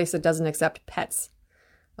into a place that doesn't accept pets.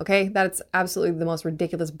 Okay, that's absolutely the most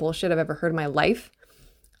ridiculous bullshit I've ever heard in my life.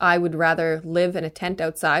 I would rather live in a tent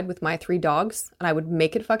outside with my 3 dogs, and I would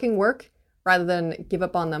make it fucking work rather than give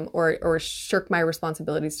up on them or shirk my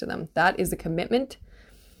responsibilities to them. That is a commitment.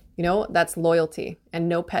 You know, that's loyalty, and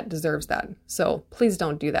no pet deserves that. So please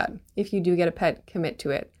don't do that. If you do get a pet, commit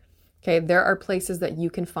to it. Okay, there are places that you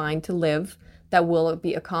can find to live that will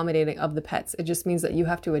be accommodating of the pets. It just means that you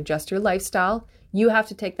have to adjust your lifestyle. You have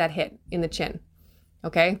to take that hit in the chin.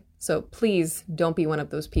 Okay, so please don't be one of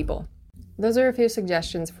those people. Those are a few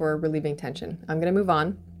suggestions for relieving tension. I'm going to move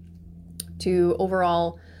on to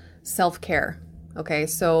overall self-care. Okay,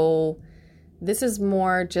 so this is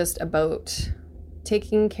more just about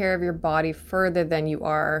taking care of your body further than you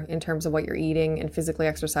are in terms of what you're eating and physically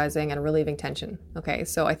exercising and relieving tension. Okay,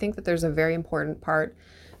 so I think that there's a very important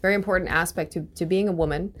aspect to being a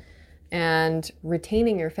woman and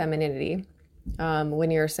retaining your femininity when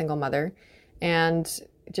you're a single mother, and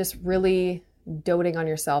just really doting on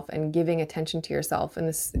yourself and giving attention to yourself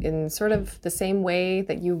in sort of the same way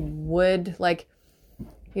that you would, like,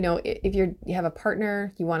 you know, if you have a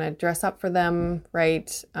partner, you want to dress up for them,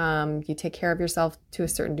 right? You take care of yourself to a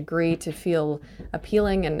certain degree to feel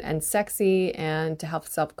appealing and sexy and to have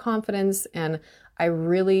self-confidence. And I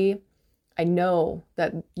know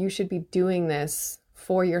that you should be doing this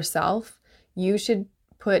for yourself. You should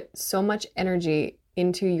put so much energy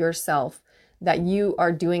into yourself that you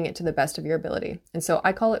are doing it to the best of your ability. And so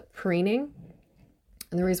I call it preening.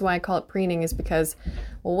 And the reason why I call it preening is because,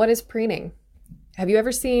 well, what is preening? Have you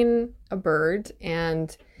ever seen a bird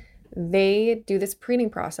and they do this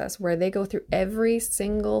preening process where they go through every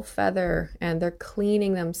single feather and they're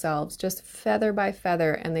cleaning themselves just feather by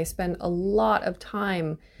feather, and they spend a lot of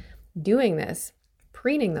time doing this,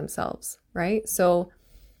 preening themselves, right? So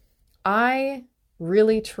I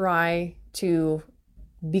really try to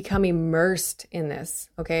become immersed in this,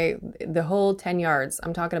 okay? The whole 10 yards.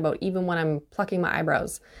 I'm talking about even when I'm plucking my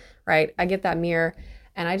eyebrows, right? I get that mirror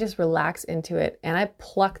and I just relax into it and I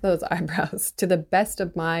pluck those eyebrows to the best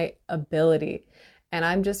of my ability. And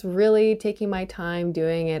I'm just really taking my time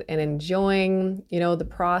doing it and enjoying, you know, the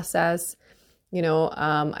process. You know,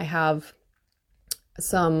 I have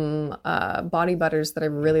some body butters that I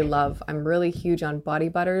really love. I'm really huge on body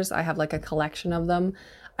butters. I have like a collection of them.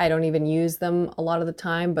 I don't even use them a lot of the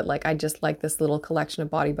time, but like I just like this little collection of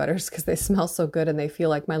body butters because they smell so good and they feel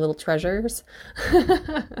like my little treasures.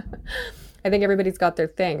 I think everybody's got their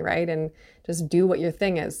thing, right? And just do what your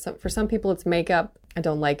thing is. So for some people, it's makeup. I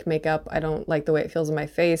don't like makeup. I don't like the way it feels in my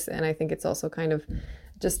face. And I think it's also kind of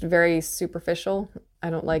just very superficial. I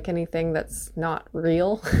don't like anything that's not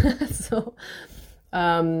real. So,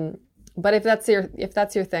 but if that's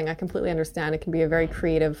your thing, I completely understand. It can be a very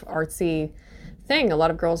creative, artsy thing. A lot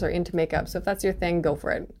of girls are into makeup. So if that's your thing, go for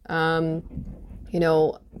it. You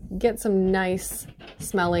know, get some nice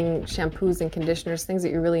smelling shampoos and conditioners, things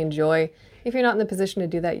that you really enjoy. If you're not in the position to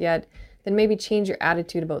do that yet, then maybe change your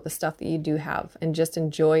attitude about the stuff that you do have and just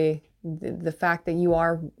enjoy the fact that you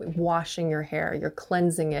are washing your hair, you're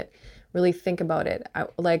cleansing it. Really think about it.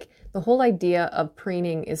 Like the whole idea of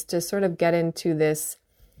preening is to sort of get into this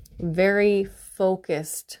very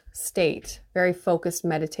focused state, very focused,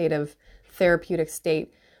 meditative, therapeutic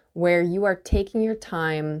state where you are taking your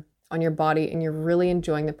time on your body and you're really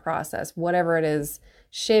enjoying the process, whatever it is,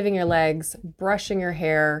 shaving your legs, brushing your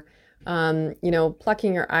hair, you know,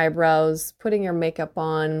 plucking your eyebrows, putting your makeup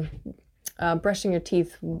on, brushing your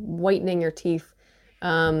teeth, whitening your teeth,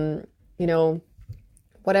 you know,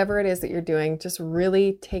 whatever it is that you're doing, just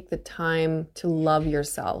really take the time to love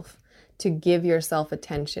yourself, to give yourself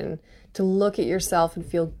attention, to look at yourself and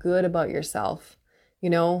feel good about yourself. You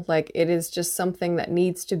know, like it is just something that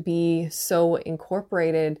needs to be so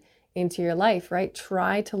incorporated into your life, right?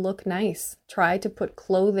 Try to look nice. Try to put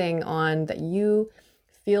clothing on that you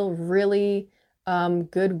feel really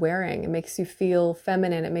good wearing. It makes you feel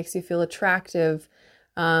feminine. It makes you feel attractive.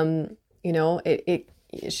 You know, it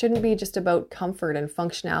shouldn't be just about comfort and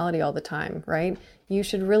functionality all the time, right? You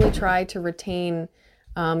should really try to retain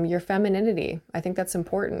your femininity. I think that's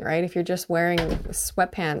important, right? If you're just wearing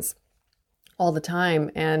sweatpants all the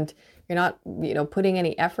time and you're not, you know, putting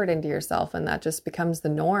any effort into yourself and that just becomes the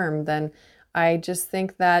norm, then I just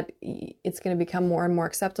think that it's going to become more and more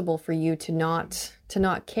acceptable for you to not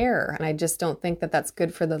care. And I just don't think that that's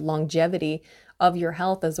good for the longevity of your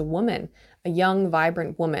health as a woman, a young,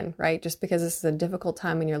 vibrant woman, right? Just because this is a difficult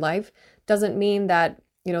time in your life doesn't mean that,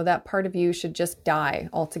 that part of you should just die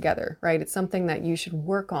altogether, right? It's something that you should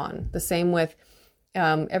work on. The same with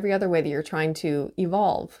every other way that you're trying to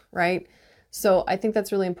evolve, right? So I think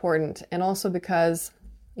that's really important. And also because,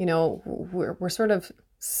 we're sort of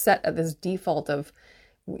set at this default of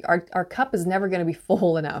our cup is never going to be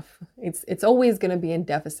full enough. It's always going to be in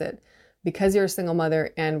deficit because you're a single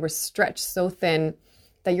mother and we're stretched so thin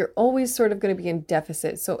that you're always sort of going to be in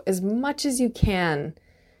deficit. So as much as you can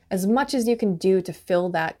do to fill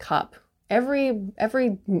that cup,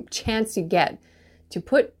 every chance you get to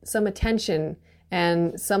put some attention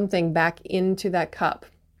and something back into that cup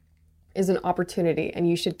is an opportunity, and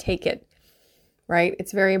you should take it, right?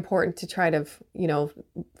 It's very important to try to,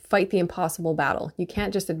 fight the impossible battle. You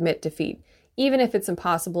can't just admit defeat. Even if it's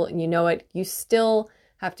impossible and you know it, you still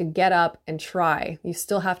have to get up and try. You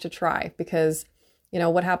still have to try because,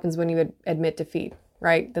 what happens when you admit defeat,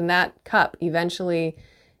 right? Then that cup eventually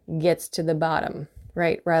gets to the bottom,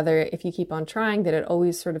 right? Rather, if you keep on trying, that it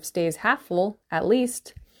always sort of stays half full, at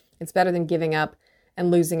least. It's better than giving up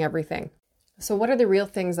and losing everything. So what are the real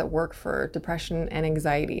things that work for depression and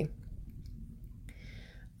anxiety?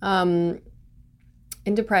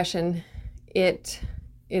 In depression, it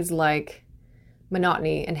is like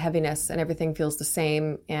monotony and heaviness, and everything feels the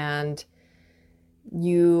same, and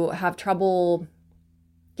you have trouble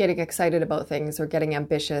getting excited about things or getting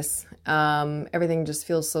ambitious. Everything just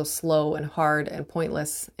feels so slow and hard and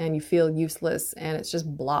pointless, and you feel useless, and it's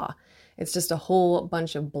just blah. It's just a whole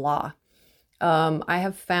bunch of blah. I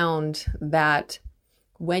have found that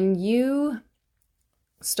when you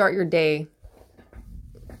start your day,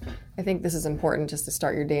 I think this is important just to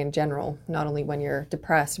start your day in general, not only when you're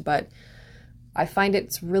depressed, but I find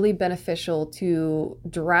it's really beneficial to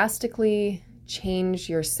drastically change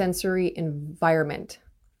your sensory environment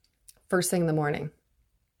first thing in the morning,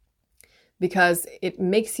 because it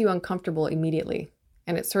makes you uncomfortable immediately,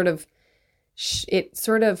 and it sort of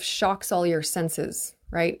shocks all your senses,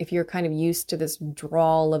 right? If you're kind of used to this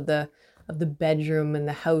drawl of the bedroom and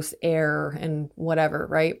the house air and whatever,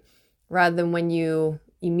 right? Rather than when you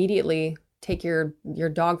immediately take your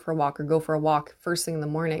dog for a walk or go for a walk first thing in the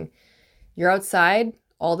morning, you're outside,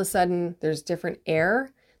 all of a sudden there's different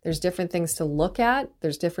air, there's different things to look at,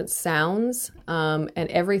 there's different sounds, and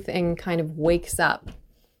everything kind of wakes up,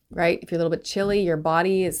 right? If you're a little bit chilly, your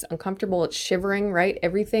body is uncomfortable, it's shivering, right?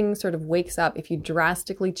 Everything sort of wakes up if you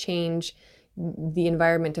drastically change the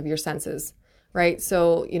environment of your senses, right?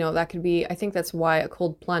 So, that could be, I think that's why a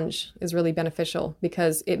cold plunge is really beneficial,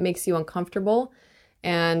 because it makes you uncomfortable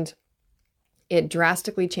and it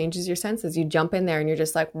drastically changes your senses. You jump in there and you're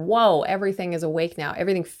just like, whoa, everything is awake now.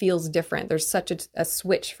 Everything feels different. There's such a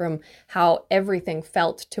switch from how everything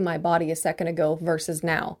felt to my body a second ago versus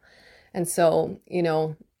now. And so,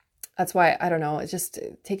 that's why, I don't know, it's just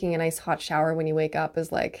taking a nice hot shower when you wake up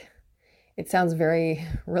is like, it sounds very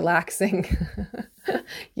relaxing.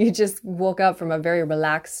 You just woke up from a very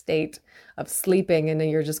relaxed state of sleeping, and then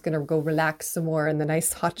you're just going to go relax some more in the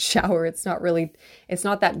nice hot shower. It's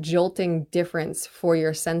not that jolting difference for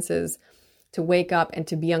your senses to wake up and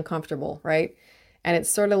to be uncomfortable, right? And it's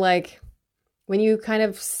sort of like when you kind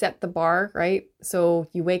of set the bar, right? So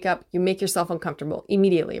you wake up, you make yourself uncomfortable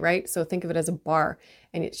immediately, right? So think of it as a bar,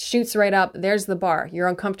 and it shoots right up. There's the bar. You're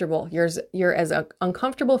uncomfortable. You're as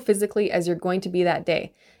uncomfortable physically as you're going to be that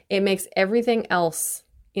day. It makes everything else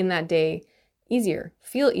in that day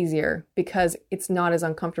feel easier, because it's not as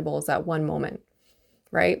uncomfortable as that one moment,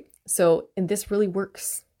 right? So, and this really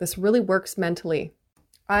works. This really works mentally.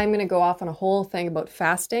 I'm going to go off on a whole thing about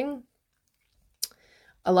fasting.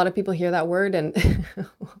 A lot of people hear that word, and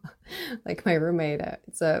like my roommate,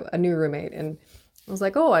 it's a new roommate, and I was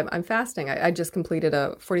like, oh, I'm fasting. I just completed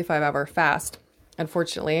a 45-hour fast.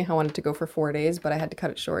 Unfortunately, I wanted to go for 4 days, but I had to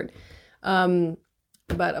cut it short.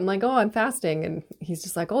 But I'm like, oh, I'm fasting. And he's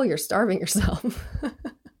just like, oh, you're starving yourself.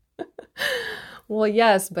 Well,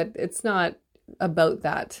 yes, but it's not about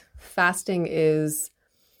that. Fasting is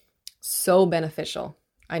so beneficial.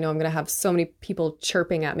 I know I'm going to have so many people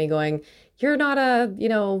chirping at me going, you're not a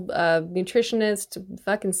nutritionist,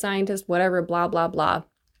 fucking scientist, whatever, blah, blah, blah.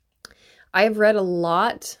 I have read a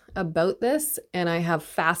lot about this, and I have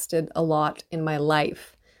fasted a lot in my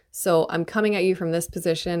life. So I'm coming at you from this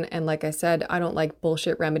position. And like I said, I don't like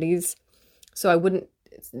bullshit remedies. So I wouldn't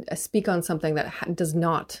speak on something that does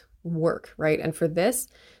not work, right? And for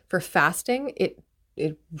fasting, it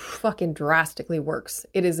fucking drastically works.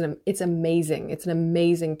 It's amazing. It's an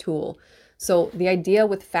amazing tool. So the idea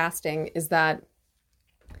with fasting is that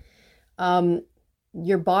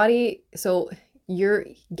your body, so you're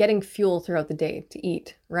getting fuel throughout the day to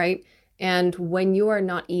eat, right? And when you are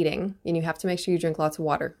not eating, and you have to make sure you drink lots of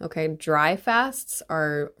water, okay? Dry fasts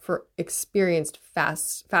are for experienced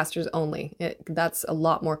fasters only. That's a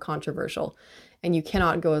lot more controversial, and you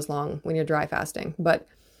cannot go as long when you're dry fasting. But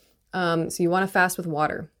so you want to fast with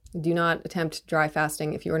water. Do not attempt dry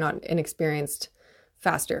fasting if you are not an experienced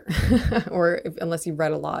faster or unless you've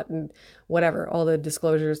read a lot and whatever, all the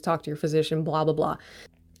disclosures, talk to your physician, blah, blah, blah.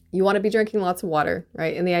 You want to be drinking lots of water,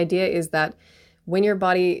 right? And the idea is that when your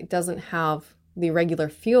body doesn't have the regular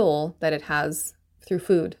fuel that it has through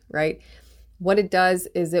food, right? What it does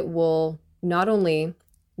is it will not only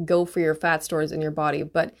go for your fat stores in your body,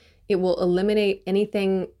 but it will eliminate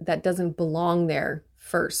anything that doesn't belong there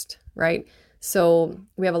first, right? So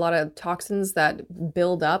we have a lot of toxins that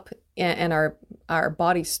build up and our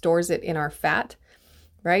body stores it in our fat,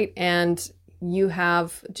 right? And you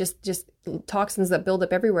have just toxins that build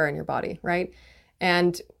up everywhere in your body, right?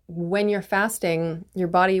 And when you're fasting, your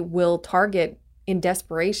body will target in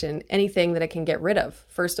desperation anything that it can get rid of.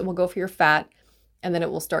 First, it will go for your fat, and then it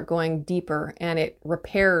will start going deeper, and it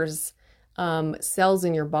repairs cells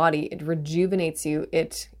in your body. It rejuvenates you.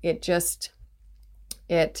 It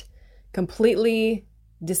completely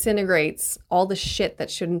disintegrates all the shit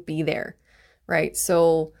that shouldn't be there, right?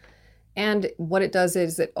 So, and what it does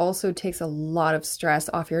is it also takes a lot of stress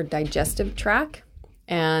off your digestive tract,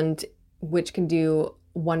 and which can do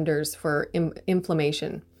wonders for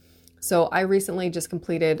inflammation. So I recently just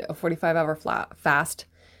completed a 45-hour fast,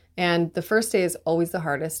 and the first day is always the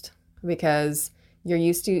hardest because you're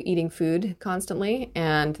used to eating food constantly,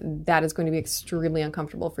 and that is going to be extremely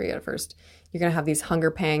uncomfortable for you at first. You're going to have these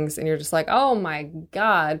hunger pangs, and you're just like, oh my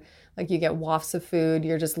God, like you get wafts of food.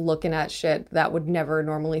 You're just looking at shit that would never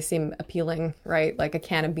normally seem appealing, right? Like a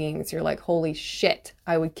can of beans. You're like, holy shit,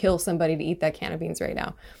 I would kill somebody to eat that can of beans right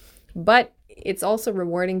now. But it's also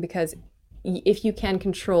rewarding because if you can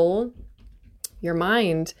control your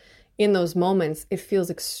mind in those moments, it feels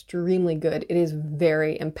extremely good. It is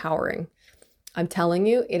very empowering. I'm telling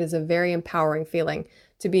you, it is a very empowering feeling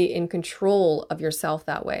to be in control of yourself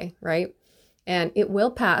that way, right? And it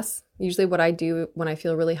will pass. Usually what I do when I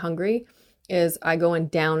feel really hungry is I go and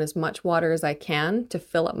down as much water as I can to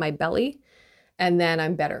fill up my belly, and then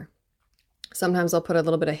I'm better. Sometimes I'll put a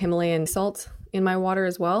little bit of Himalayan salt in my water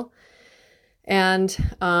as well. And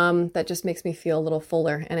that just makes me feel a little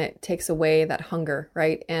fuller, and it takes away that hunger,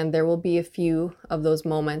 right? And there will be a few of those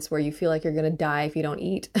moments where you feel like you're going to die if you don't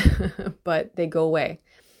eat, but they go away,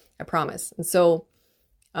 I promise. And so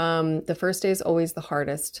the first day is always the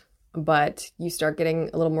hardest, but you start getting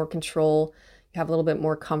a little more control. You have a little bit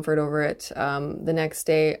more comfort over it. The next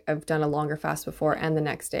day, I've done a longer fast before, and the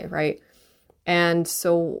next day, right? And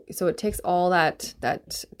so it takes all that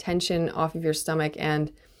tension off of your stomach.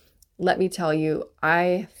 And let me tell you,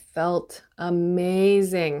 I felt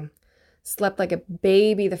amazing. Slept like a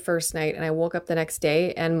baby the first night, and I woke up the next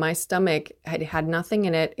day and my stomach had nothing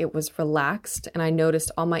in it. It was relaxed, and I noticed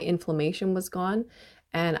all my inflammation was gone,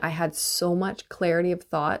 and I had so much clarity of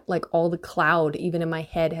thought, like all the cloud even in my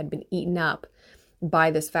head had been eaten up by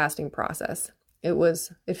this fasting process.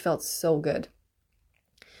 It felt so good.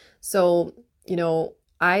 So,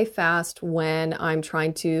 I fast when I'm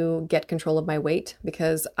trying to get control of my weight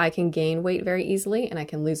because I can gain weight very easily and I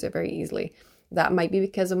can lose it very easily. That might be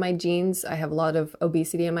because of my genes. I have a lot of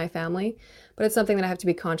obesity in my family, but it's something that I have to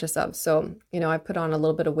be conscious of. So, I put on a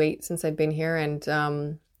little bit of weight since I've been here, and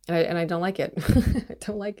I don't like it. I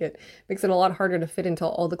don't like it. It makes it a lot harder to fit into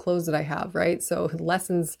all the clothes that I have, right? So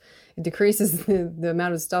it decreases the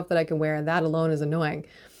amount of stuff that I can wear, and that alone is annoying.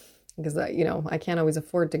 Because, I can't always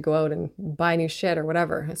afford to go out and buy new shit or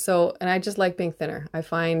whatever. So, and I just like being thinner. I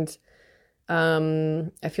find,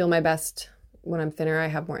 I feel my best when I'm thinner. I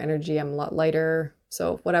have more energy. I'm a lot lighter.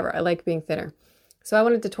 So whatever, I like being thinner. So I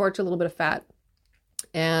wanted to torch a little bit of fat,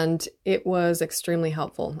 and it was extremely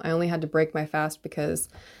helpful. I only had to break my fast because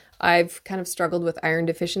I've kind of struggled with iron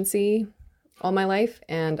deficiency all my life,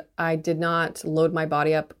 and I did not load my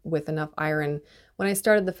body up with enough iron when I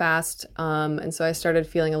started the fast. And so I started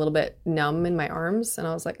feeling a little bit numb in my arms, and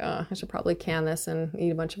I was like, oh, I should probably can this and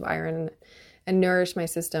eat a bunch of iron and nourish my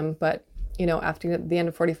system. But, after the end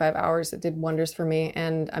of 45 hours, it did wonders for me.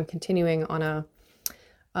 And I'm continuing on a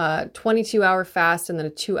 22-hour fast and then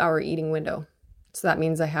a 2-hour eating window. So that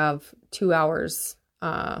means I have 2 hours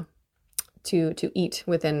to eat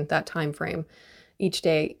within that time frame each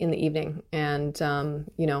day in the evening, and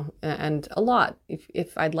and a lot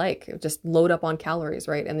if I'd like, just load up on calories,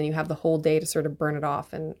 right? And then you have the whole day to sort of burn it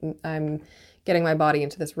off. And I'm getting my body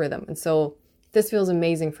into this rhythm. And so this feels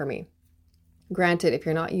amazing for me. Granted, if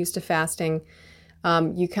you're not used to fasting,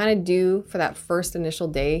 you kind of do for that first initial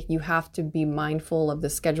day, you have to be mindful of the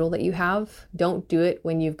schedule that you have. Don't do it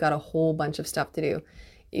when you've got a whole bunch of stuff to do.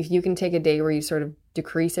 If you can take a day where you sort of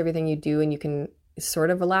decrease everything you do and you can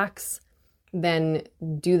sort of relax, then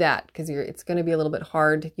do that, because it's going to be a little bit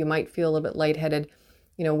hard. You might feel a little bit lightheaded.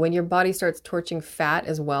 You know, when your body starts torching fat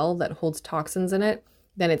as well that holds toxins in it,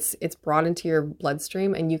 then it's brought into your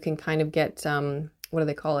bloodstream and you can kind of get, what do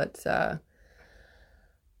they call it?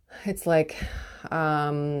 It's like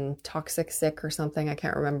toxic sick or something. I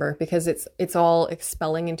can't remember, because it's all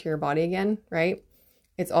expelling into your body again, right?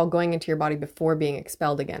 It's all going into your body before being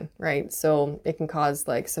expelled again, right? So it can cause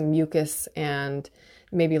like some mucus and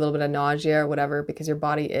maybe a little bit of nausea or whatever, because your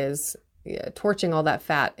body is torching all that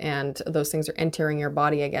fat and those things are entering your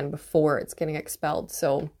body again before it's getting expelled.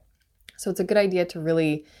 So it's a good idea to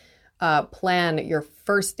really plan your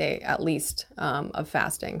first day at least of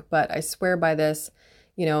fasting. But I swear by this.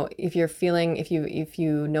 You know, if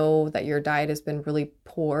you know that your diet has been really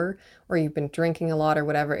poor or you've been drinking a lot or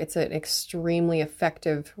whatever, it's an extremely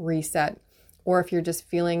effective reset. Or if you're just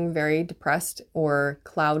feeling very depressed or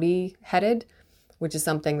cloudy headed, which is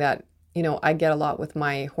something that, you know, I get a lot with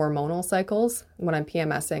my hormonal cycles. When I'm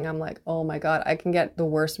PMSing, I'm like, oh my God, I can get the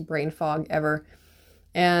worst brain fog ever.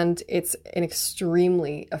 And it's an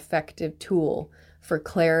extremely effective tool for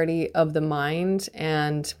clarity of the mind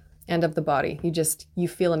and of the body. You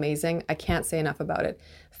feel amazing. I can't say enough about it.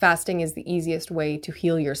 Fasting is the easiest way to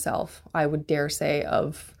heal yourself, I would dare say,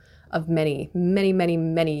 of many, many, many,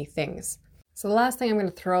 many things. So the last thing I'm going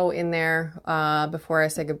to throw in there before I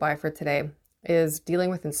say goodbye for today is dealing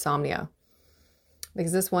with insomnia,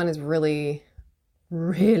 because this one is really,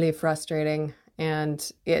 really frustrating,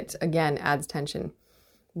 and it again adds tension.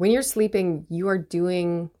 When you're sleeping, you are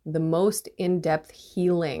doing the most in-depth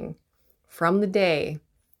healing from the day,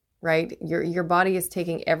 right? Your body is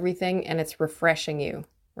taking everything and it's refreshing you,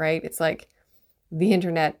 right? It's like the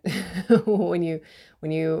internet when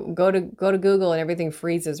you go to Google and everything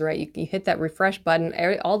freezes, right? You hit that refresh button,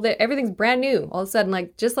 everything's brand new all of a sudden,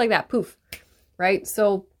 like just like that, poof, right?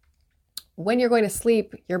 So when you're going to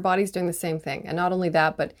sleep, your body's doing the same thing. And not only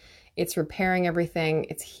that, but it's repairing everything,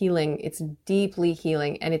 it's healing, it's deeply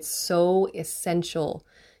healing, and it's so essential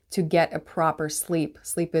to get a proper sleep.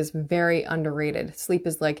 Sleep is very underrated. Sleep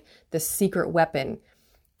is like the secret weapon,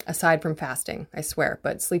 aside from fasting, I swear.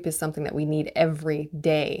 But sleep is something that we need every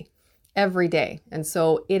day. And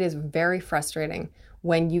so it is very frustrating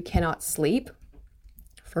when you cannot sleep.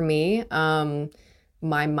 For me,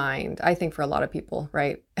 my mind, I think for a lot of people,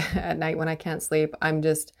 right? At night when I can't sleep, I'm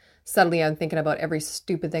thinking about every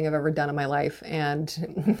stupid thing I've ever done in my life.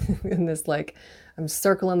 And in this, like, I'm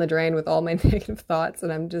circling the drain with all my negative thoughts.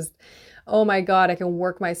 And I'm just, oh my God, I can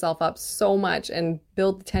work myself up so much and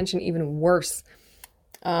build the tension even worse.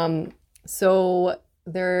 So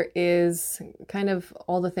there is kind of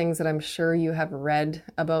all the things that I'm sure you have read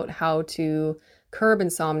about how to curb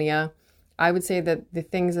insomnia. I would say that the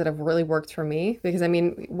things that have really worked for me, because I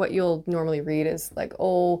mean, what you'll normally read is like,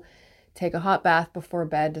 oh, take a hot bath before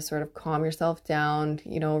bed to sort of calm yourself down,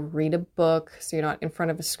 you know, read a book so you're not in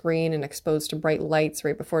front of a screen and exposed to bright lights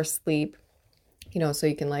right before sleep, you know, so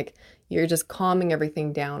you can you're just calming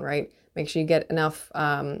everything down, right? Make sure you get enough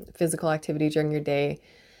physical activity during your day.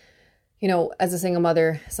 You know, as a single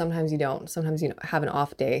mother, sometimes you don't. Sometimes you have an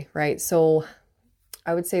off day, right? So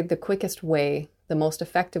I would say the quickest way, the most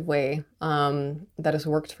effective way that has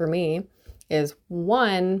worked for me is,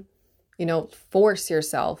 one, you know, force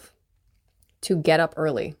yourself to get up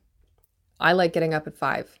early. I like getting up at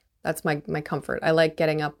 5. That's my comfort. I like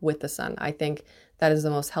getting up with the sun. I think that is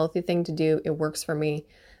the most healthy thing to do. It works for me.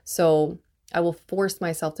 So I will force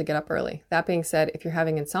myself to get up early. That being said, if you're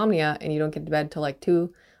having insomnia and you don't get to bed till like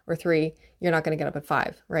 2 or 3, you're not going to get up at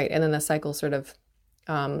 5, right? And then the cycle sort of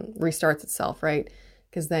restarts itself, right?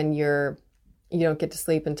 Because then you don't get to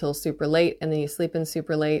sleep until super late, and then you sleep in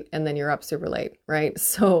super late, and then you're up super late, right?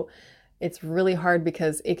 So it's really hard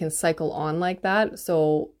because it can cycle on like that.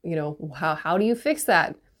 So, you know, how do you fix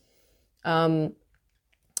that?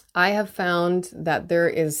 I have found that there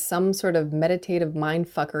is some sort of meditative mind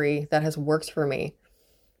fuckery that has worked for me.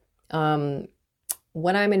 When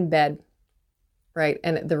I'm in bed, right,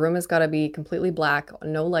 and the room has got to be completely black,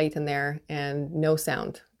 no light in there, and no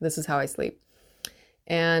sound. This is how I sleep.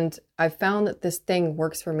 And I found that this thing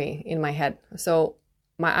works for me in my head. So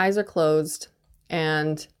my eyes are closed,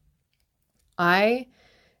 and I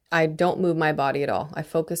don't move my body at all. I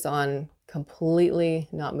focus on completely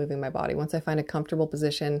not moving my body. Once I find a comfortable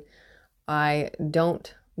position, I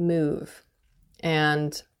don't move.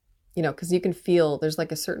 And because you can feel there's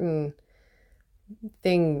like a certain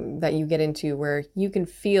thing that you get into where you can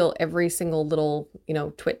feel every single little,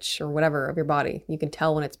 twitch or whatever of your body. You can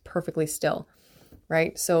tell when it's perfectly still,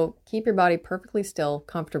 right? So keep your body perfectly still,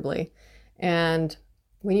 comfortably. And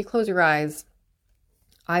when you close your eyes,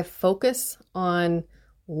 I focus on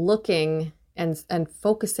looking and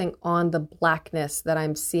focusing on the blackness that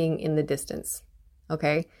I'm seeing in the distance.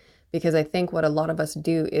 Okay? Because I think what a lot of us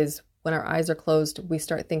do is when our eyes are closed, we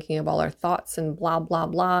start thinking of all our thoughts and blah, blah,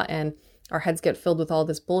 blah. And our heads get filled with all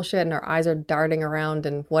this bullshit and our eyes are darting around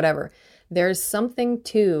and whatever. There's something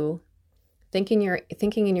to thinking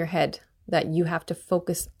in your head that you have to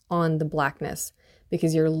focus on the blackness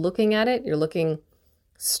because you're looking at it. You're looking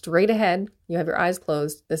straight ahead. You have your eyes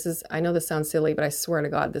closed. I know this sounds silly, but I swear to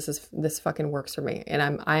God, this fucking works for me.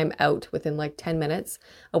 And I'm out within like 10 minutes.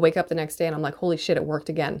 I wake up the next day and I'm like, holy shit, it worked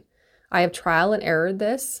again. I have trial and errored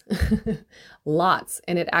this lots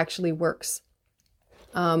and it actually works.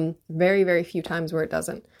 Very, very few times where it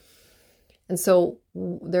doesn't. And so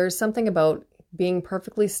there's something about being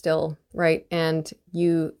perfectly still, right? And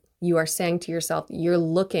you are saying to yourself, you're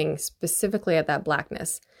looking specifically at that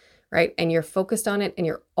blackness, right? And you're focused on it and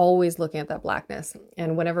you're always looking at that blackness.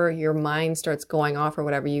 And whenever your mind starts going off or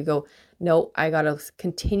whatever, you go, no, I got to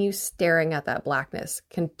continue staring at that blackness,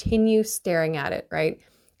 continue staring at it, right?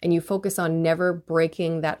 And you focus on never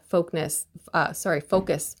breaking that focus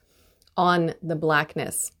on the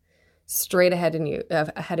blackness straight ahead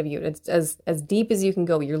of you. It's as deep as you can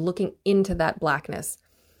go. You're looking into that blackness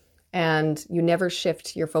and you never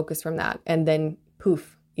shift your focus from that. And then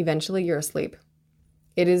poof, eventually you're asleep.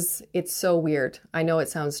 It's so weird. I know it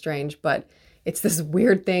sounds strange, but it's this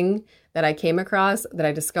weird thing that I came across, that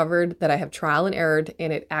I discovered, that I have trial and errored,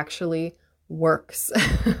 and it actually works.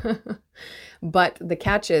 But the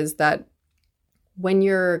catch is that when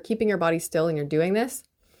you're keeping your body still and you're doing this,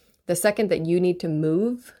 the second that you need to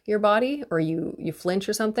move your body or you flinch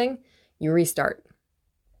or something, you restart,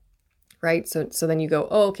 right? So then you go,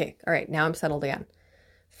 oh, okay, all right, now I'm settled again.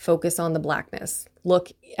 Focus on the blackness.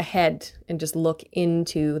 Look ahead and just look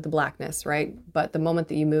into the blackness, right? But the moment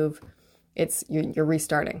that you move, you're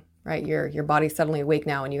restarting, right? Your body's suddenly awake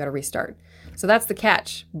now and you got to restart. So that's the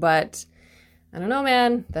catch. But I don't know,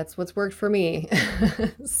 man. That's what's worked for me.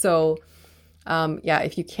 So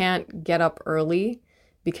if you can't get up early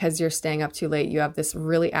because you're staying up too late, you have this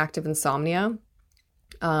really active insomnia,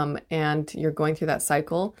 and you're going through that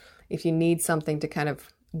cycle. If you need something to kind of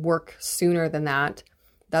work sooner than that,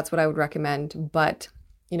 that's what I would recommend. But,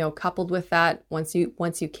 coupled with that, once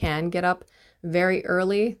you can get up very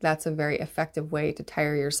early, that's a very effective way to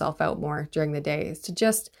tire yourself out more during the day, is to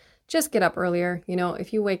just get up earlier.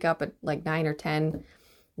 If you wake up at like 9 or 10,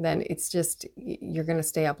 then it's just, you're going to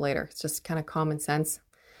stay up later. It's just kind of common sense.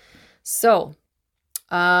 So,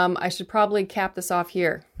 I should probably cap this off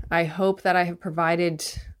here. I hope that I have provided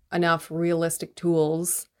enough realistic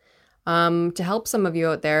tools to help some of you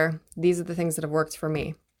out there. These are the things that have worked for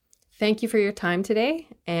me. Thank you for your time today,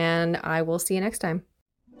 and I will see you next time.